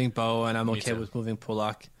with moving Bo, and I'm okay with moving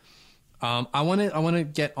Pulak. I want to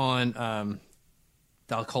get on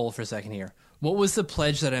Dal Cole for a second here. What was the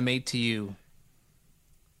pledge that I made to you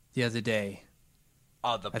the other day?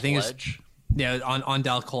 Pledge? On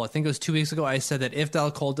Dal Cole. I think it was 2 weeks ago. I said that if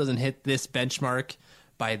Dal Cole doesn't hit this benchmark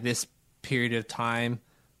by this period of time,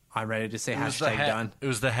 I'm ready to say hashtag done. It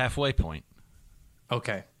was the halfway point.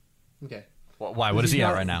 Okay. Well, why? What is he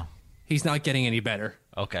at right now? He's not getting any better.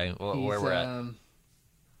 Okay, well, where we're at?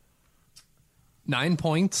 9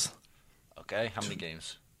 points. Okay, how many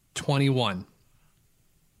games? 21.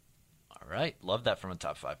 All right, love that from a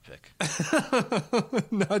top 5 pick.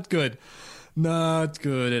 Not good. Not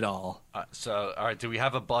good at all. All right, do we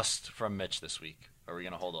have a bust from Mitch this week? Or are we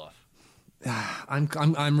going to hold off?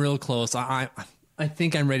 I'm real close. I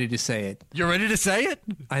think I'm ready to say it. You're ready to say it?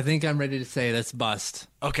 I think I'm ready to say that's bust.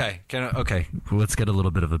 Okay. Okay. Let's get a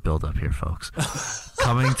little bit of a build up here, folks.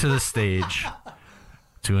 Coming to the stage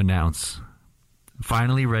to announce,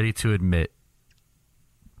 finally ready to admit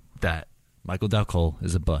that Michael Dal Cole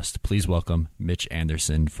is a bust. Please welcome Mitch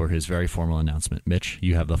Anderson for his very formal announcement. Mitch,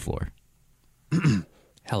 you have the floor.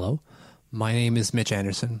 Hello. My name is Mitch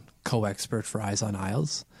Anderson, co-expert for Eyes on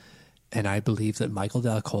Isles, and I believe that Michael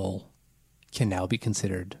Dal Cole can now be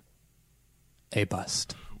considered a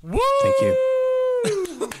bust. Woo! Thank you.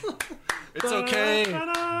 It's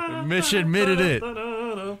okay. Mitch admitted it.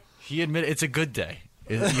 He admitted it's a good day.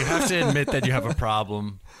 You have to admit that you have a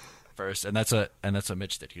problem first, and that's what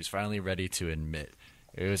Mitch did. He was finally ready to admit.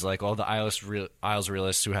 It was like all the Isles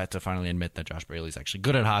realists who had to finally admit that Josh Bailey's actually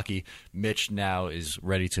good at hockey. Mitch now is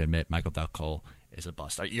ready to admit Michael Dal Cole is a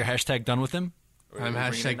bust. Are you hashtag done with him? I'm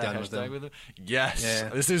hashtag done with him. Yes. Yeah.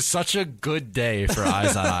 This is such a good day for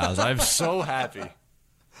Eyes on Isles. I'm so happy.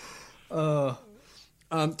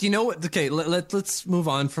 Do you know what? Okay, let's move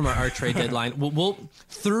on from our trade deadline. We'll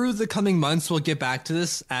through the coming months, we'll get back to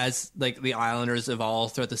this as like the Islanders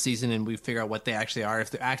evolve throughout the season and we figure out what they actually are,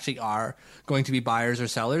 if they actually are going to be buyers or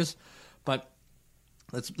sellers. But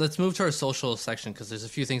let's move to our social section because there's a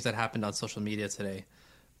few things that happened on social media today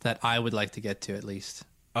that I would like to get to at least.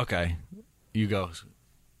 Okay, you go.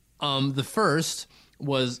 The first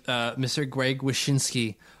was Mr. Greg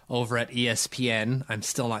Wyshynski over at ESPN. I'm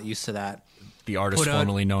still not used to that. The artist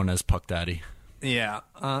formerly known as Puck Daddy. Yeah.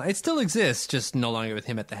 It still exists, just no longer with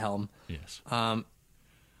him at the helm. Yes.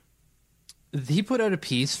 He put out a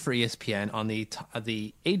piece for ESPN on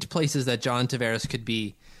the 8 places that John Tavares could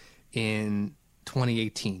be in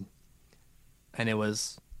 2018. and it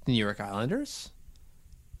was the New York Islanders,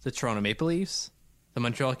 the Toronto Maple Leafs, the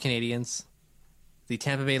Montreal Canadiens, the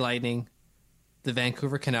Tampa Bay Lightning, the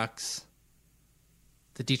Vancouver Canucks,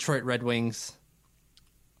 the Detroit Red Wings.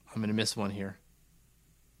 I'm going to miss one here.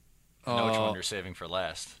 I know which one you're saving for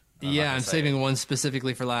last. Yeah, I'm saving one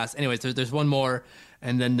specifically for last. Anyways, there's one more,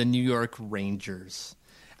 and then the New York Rangers.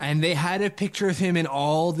 And they had a picture of him in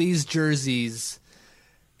all these jerseys.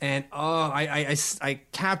 And I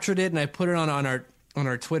captured it and I put it on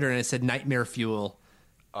our Twitter, and it said "Nightmare Fuel."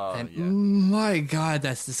 My God,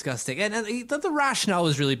 that's disgusting. And the rationale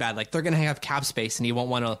was really bad. Like, they're gonna have cap space, and he won't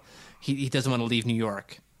want to. He doesn't want to leave New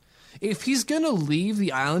York. If he's gonna leave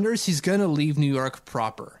the Islanders, he's gonna leave New York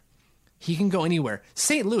proper. He can go anywhere.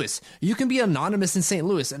 St. Louis, you can be anonymous in St.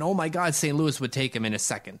 Louis, and oh my God, St. Louis would take him in a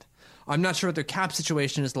second. I'm not sure what their cap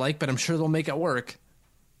situation is like, but I'm sure they'll make it work.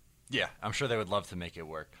 Yeah, I'm sure they would love to make it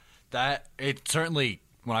work. It certainly,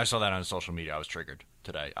 when I saw that on social media, I was triggered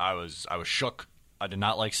today. I was shook. I did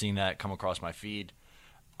not like seeing that come across my feed.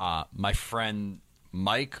 My friend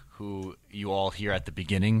Mike, who you all hear at the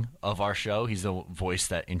beginning of our show, he's the voice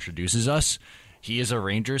that introduces us. He is a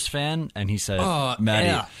Rangers fan, and he said, "Maddie,"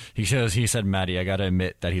 yeah. he said, "Maddie, I got to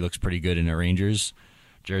admit that he looks pretty good in a Rangers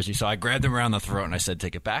jersey." So I grabbed him around the throat and I said,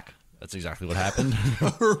 "Take it back." That's exactly what happened.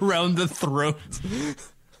 Around the throat.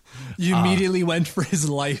 You immediately went for his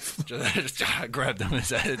life. Just grabbed him and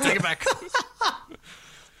said, "Take it back."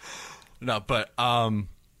 No, but that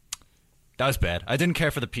was bad. I didn't care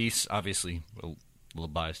for the piece. Obviously, a little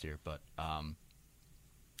biased here, but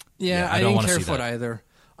yeah, I I don't didn't wanna care see for it that. either.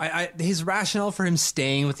 His rationale for him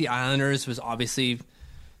staying with the Islanders was obviously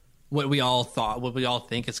what we all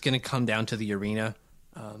think. It's going to come down to the arena,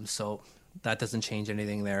 so that doesn't change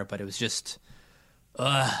anything there. But it was just,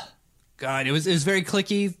 God, it was very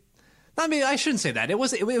clicky. I mean, I shouldn't say that. It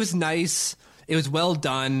was nice. It was well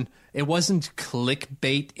done. It wasn't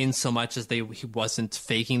clickbait in so much as he wasn't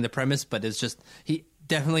faking the premise, but it's just he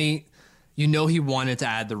definitely. He wanted to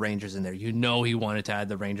add the Rangers in there. He wanted to add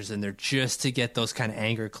the Rangers in there just to get those kind of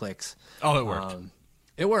anger clicks. Oh, it worked.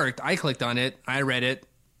 It worked. I clicked on it. I read it.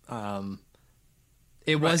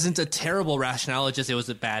 It wasn't a terrible rationale. It was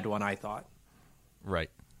a bad one, I thought. Right.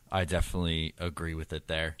 I definitely agree with it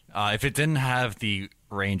there. If it didn't have the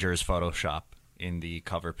Rangers Photoshop in the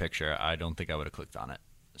cover picture, I don't think I would have clicked on it.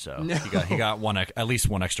 So No. he got at least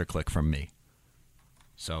one extra click from me.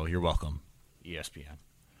 So you're welcome, ESPN.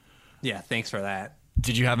 Yeah, thanks for that.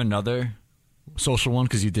 Did you have another social one?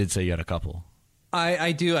 Because you did say you had a couple.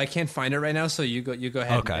 I do. I can't find it right now, so you go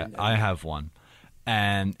ahead. Okay, I have one.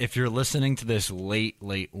 And if you're listening to this late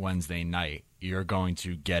Wednesday night, you're going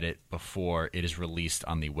to get it before it is released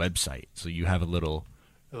on the website. So you have a little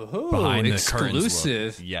behind the curtains look.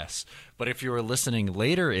 Exclusive. Yes. But if you were listening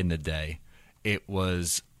later in the day, it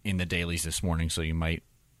was in the dailies this morning, so you might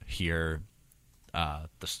hear have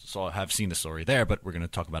seen the story there, but we're going to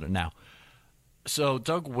talk about it now. So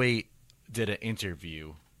Doug Waite did an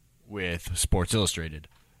interview with Sports Illustrated,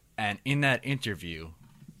 and in that interview,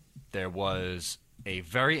 there was a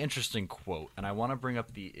very interesting quote, and I want to bring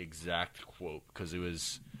up the exact quote because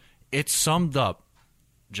it summed up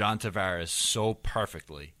John Tavares so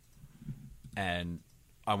perfectly, and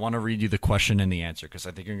I want to read you the question and the answer because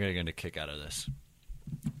I think you're going to get a kick out of this.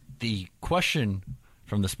 The question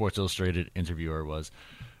from the Sports Illustrated interviewer was,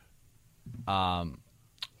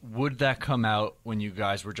 would that come out when you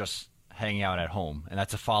guys were just hanging out at home? And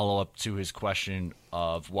that's a follow-up to his question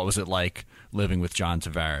of what was it like living with John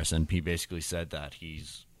Tavares? And he basically said that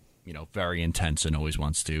he's, very intense and always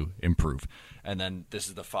wants to improve. And then this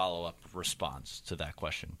is the follow-up response to that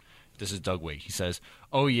question. This is Doug Waite. He says,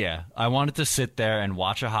 "Oh, yeah, I wanted to sit there and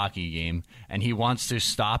watch a hockey game, and he wants to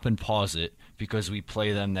stop and pause it because we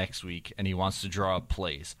play them next week, and he wants to draw up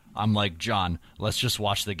plays. I'm like, John, let's just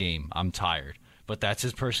watch the game. I'm tired." But that's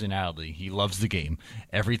his personality. He loves the game.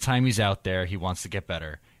 Every time he's out there, he wants to get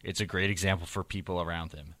better. It's a great example for people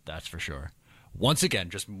around him, that's for sure. Once again,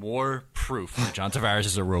 just more proof that John Tavares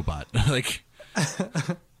is a robot.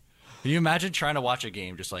 Can you imagine trying to watch a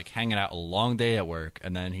game, just like hanging out a long day at work,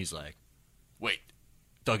 and then he's like, "Wait,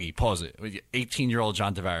 Dougie, pause it." 18-year-old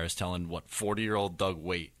John Tavares telling 40-year-old Doug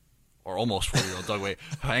Waite, or almost 40-year-old Doug Waite,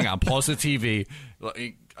 "Hang on, pause the TV."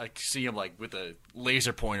 I see him like with a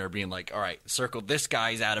laser pointer being like, "All right, circle this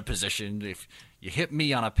guy's out of position. If you hit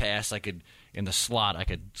me on a pass, in the slot, I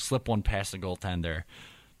could slip one past the goaltender."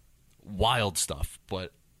 Wild stuff.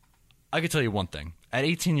 But I could tell you one thing. At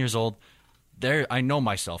 18 years old, I know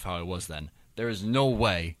myself how I was then. There is no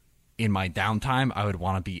way in my downtime I would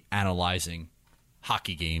want to be analyzing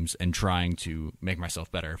hockey games and trying to make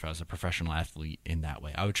myself better if I was a professional athlete in that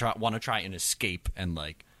way. I would want to try and escape and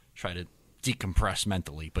try to decompress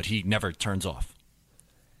mentally, but he never turns off.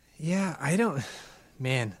 Yeah, I don't.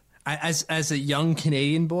 Man, as a young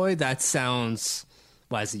Canadian boy, that sounds.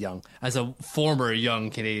 Well, as a former young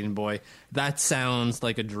Canadian boy, that sounds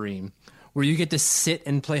like a dream, where you get to sit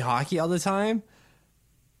and play hockey all the time.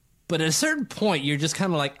 But at a certain point, you're just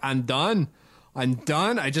kind of like, I'm done.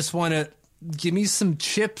 I just want to give me some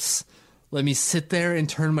chips. Let me sit there and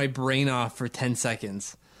turn my brain off for 10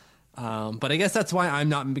 seconds. But I guess that's why I'm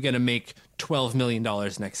not going to make $12 million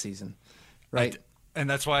next season, right? And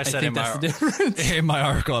that's why I said think that's the difference. in my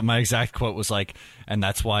article, my exact quote was like, and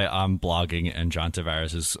that's why I'm blogging and John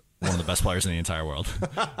Tavares is one of the best players in the entire world.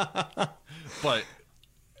 But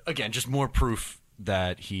again, just more proof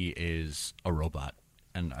that he is a robot.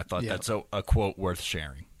 And I thought that's a quote worth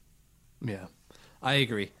sharing. Yeah, I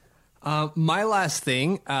agree. My last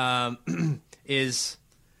thing is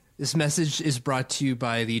this message is brought to you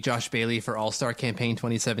by the Josh Bailey for All-Star Campaign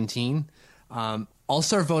 2017.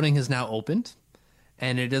 All-Star voting has now opened.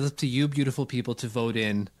 And it is up to you, beautiful people, to vote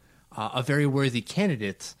in a very worthy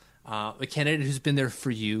candidate, a candidate who's been there for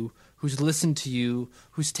you, who's listened to you,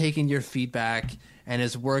 who's taken your feedback, and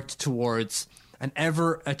has worked towards an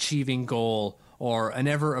ever-achieving goal or an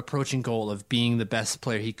ever-approaching goal of being the best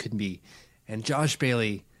player he could be. And Josh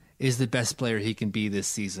Bailey is the best player he can be this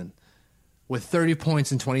season. With 30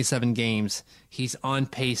 points in 27 games, he's on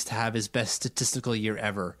pace to have his best statistical year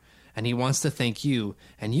ever. And he wants to thank you,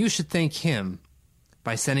 and you should thank him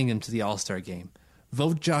by sending him to the All-Star game.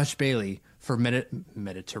 Vote Josh Bailey for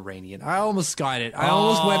Mediterranean. I almost got it. I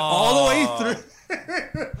almost went all the way through.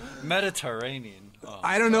 Mediterranean. Oh,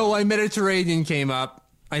 I don't know why Mediterranean came up.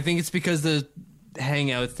 I think it's because the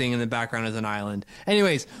hangout thing in the background is an island.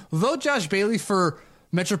 Anyways, vote Josh Bailey for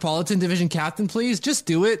Metropolitan Division captain, please. Just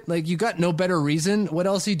do it. Like, you got no better reason. What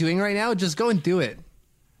else are you doing right now? Just go and do it.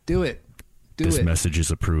 Do it. This message is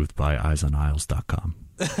approved by EyesOnIsles.com.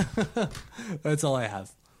 That's all I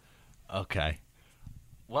have. Okay.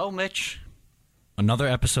 Well, Mitch, another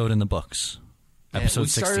episode in the books. Episode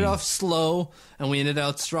 16. We started off slow, and we ended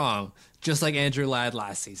out strong, just like Andrew Ladd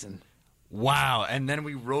last season. Wow, and then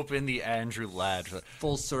we rope in the Andrew Ladd.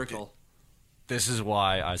 Full circle. This is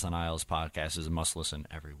why Eyes on Isles podcast is a must-listen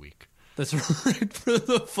every week. That's right, for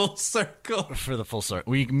the full circle. For the full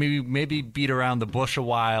circle. We maybe beat around the bush a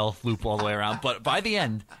while, loop all the way around, but by the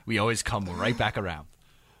end, we always come right back around.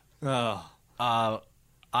 Oh. I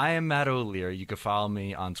am Matt O'Leary. You can follow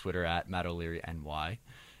me on Twitter at Matt O'Leary NY.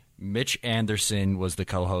 Mitch Anderson was the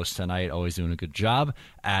co-host tonight, always doing a good job,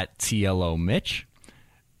 at TLO Mitch.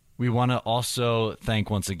 We want to also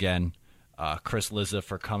thank once again Chris Lizza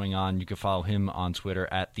for coming on. You can follow him on Twitter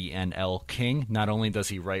at the NL King. Not only does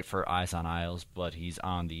he write for Eyes on Isles, but he's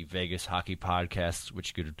on the Vegas Hockey Podcast,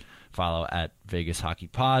 which you could follow at Vegas Hockey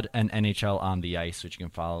Pod, and NHL on the Ice, which you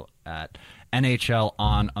can follow at NHL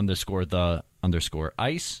on _the_ice.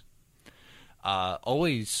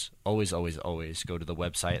 Always go to the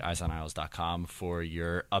website, EyesOnIsles.com, for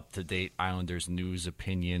your up-to-date Islanders news,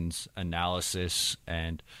 opinions, analysis,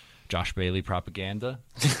 and Josh Bailey propaganda.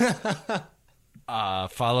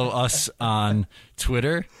 Follow us on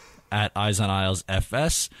Twitter at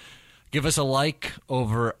EyesOnIslesFS. Give us a like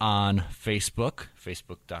over on Facebook,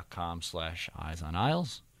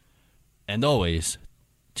 facebook.com/EyesOnIsles. And always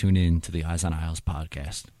tune in to the Eyes on Isles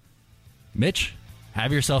podcast. Mitch,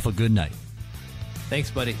 have yourself a good night.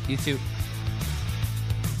 Thanks, buddy. You too.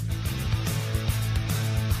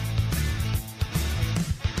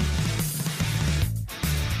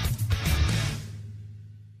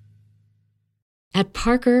 At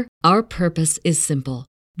Parker, our purpose is simple.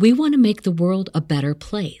 We want to make the world a better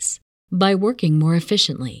place by working more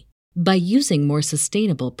efficiently, by using more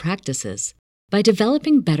sustainable practices, by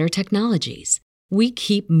developing better technologies. We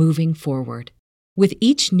keep moving forward. With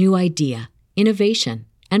each new idea, innovation,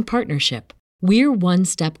 and partnership, we're one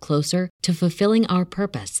step closer to fulfilling our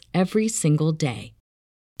purpose every single day.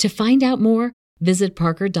 To find out more, visit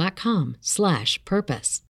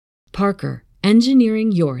parker.com/purpose. Parker,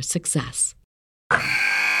 engineering your success.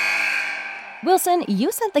 Wilson,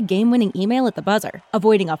 you sent the game-winning email at the buzzer,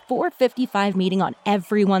 avoiding a 4:55 meeting on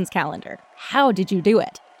everyone's calendar. How did you do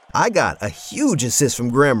it? I got a huge assist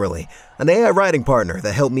from Grammarly, an AI writing partner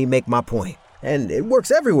that helped me make my point. And it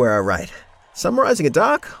works everywhere I write. Summarizing a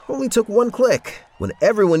doc only took one click. When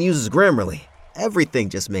everyone uses Grammarly, everything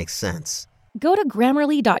just makes sense. Go to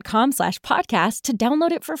Grammarly.com/podcast to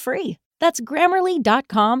download it for free. That's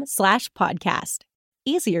Grammarly.com/podcast.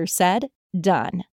 Easier said, done.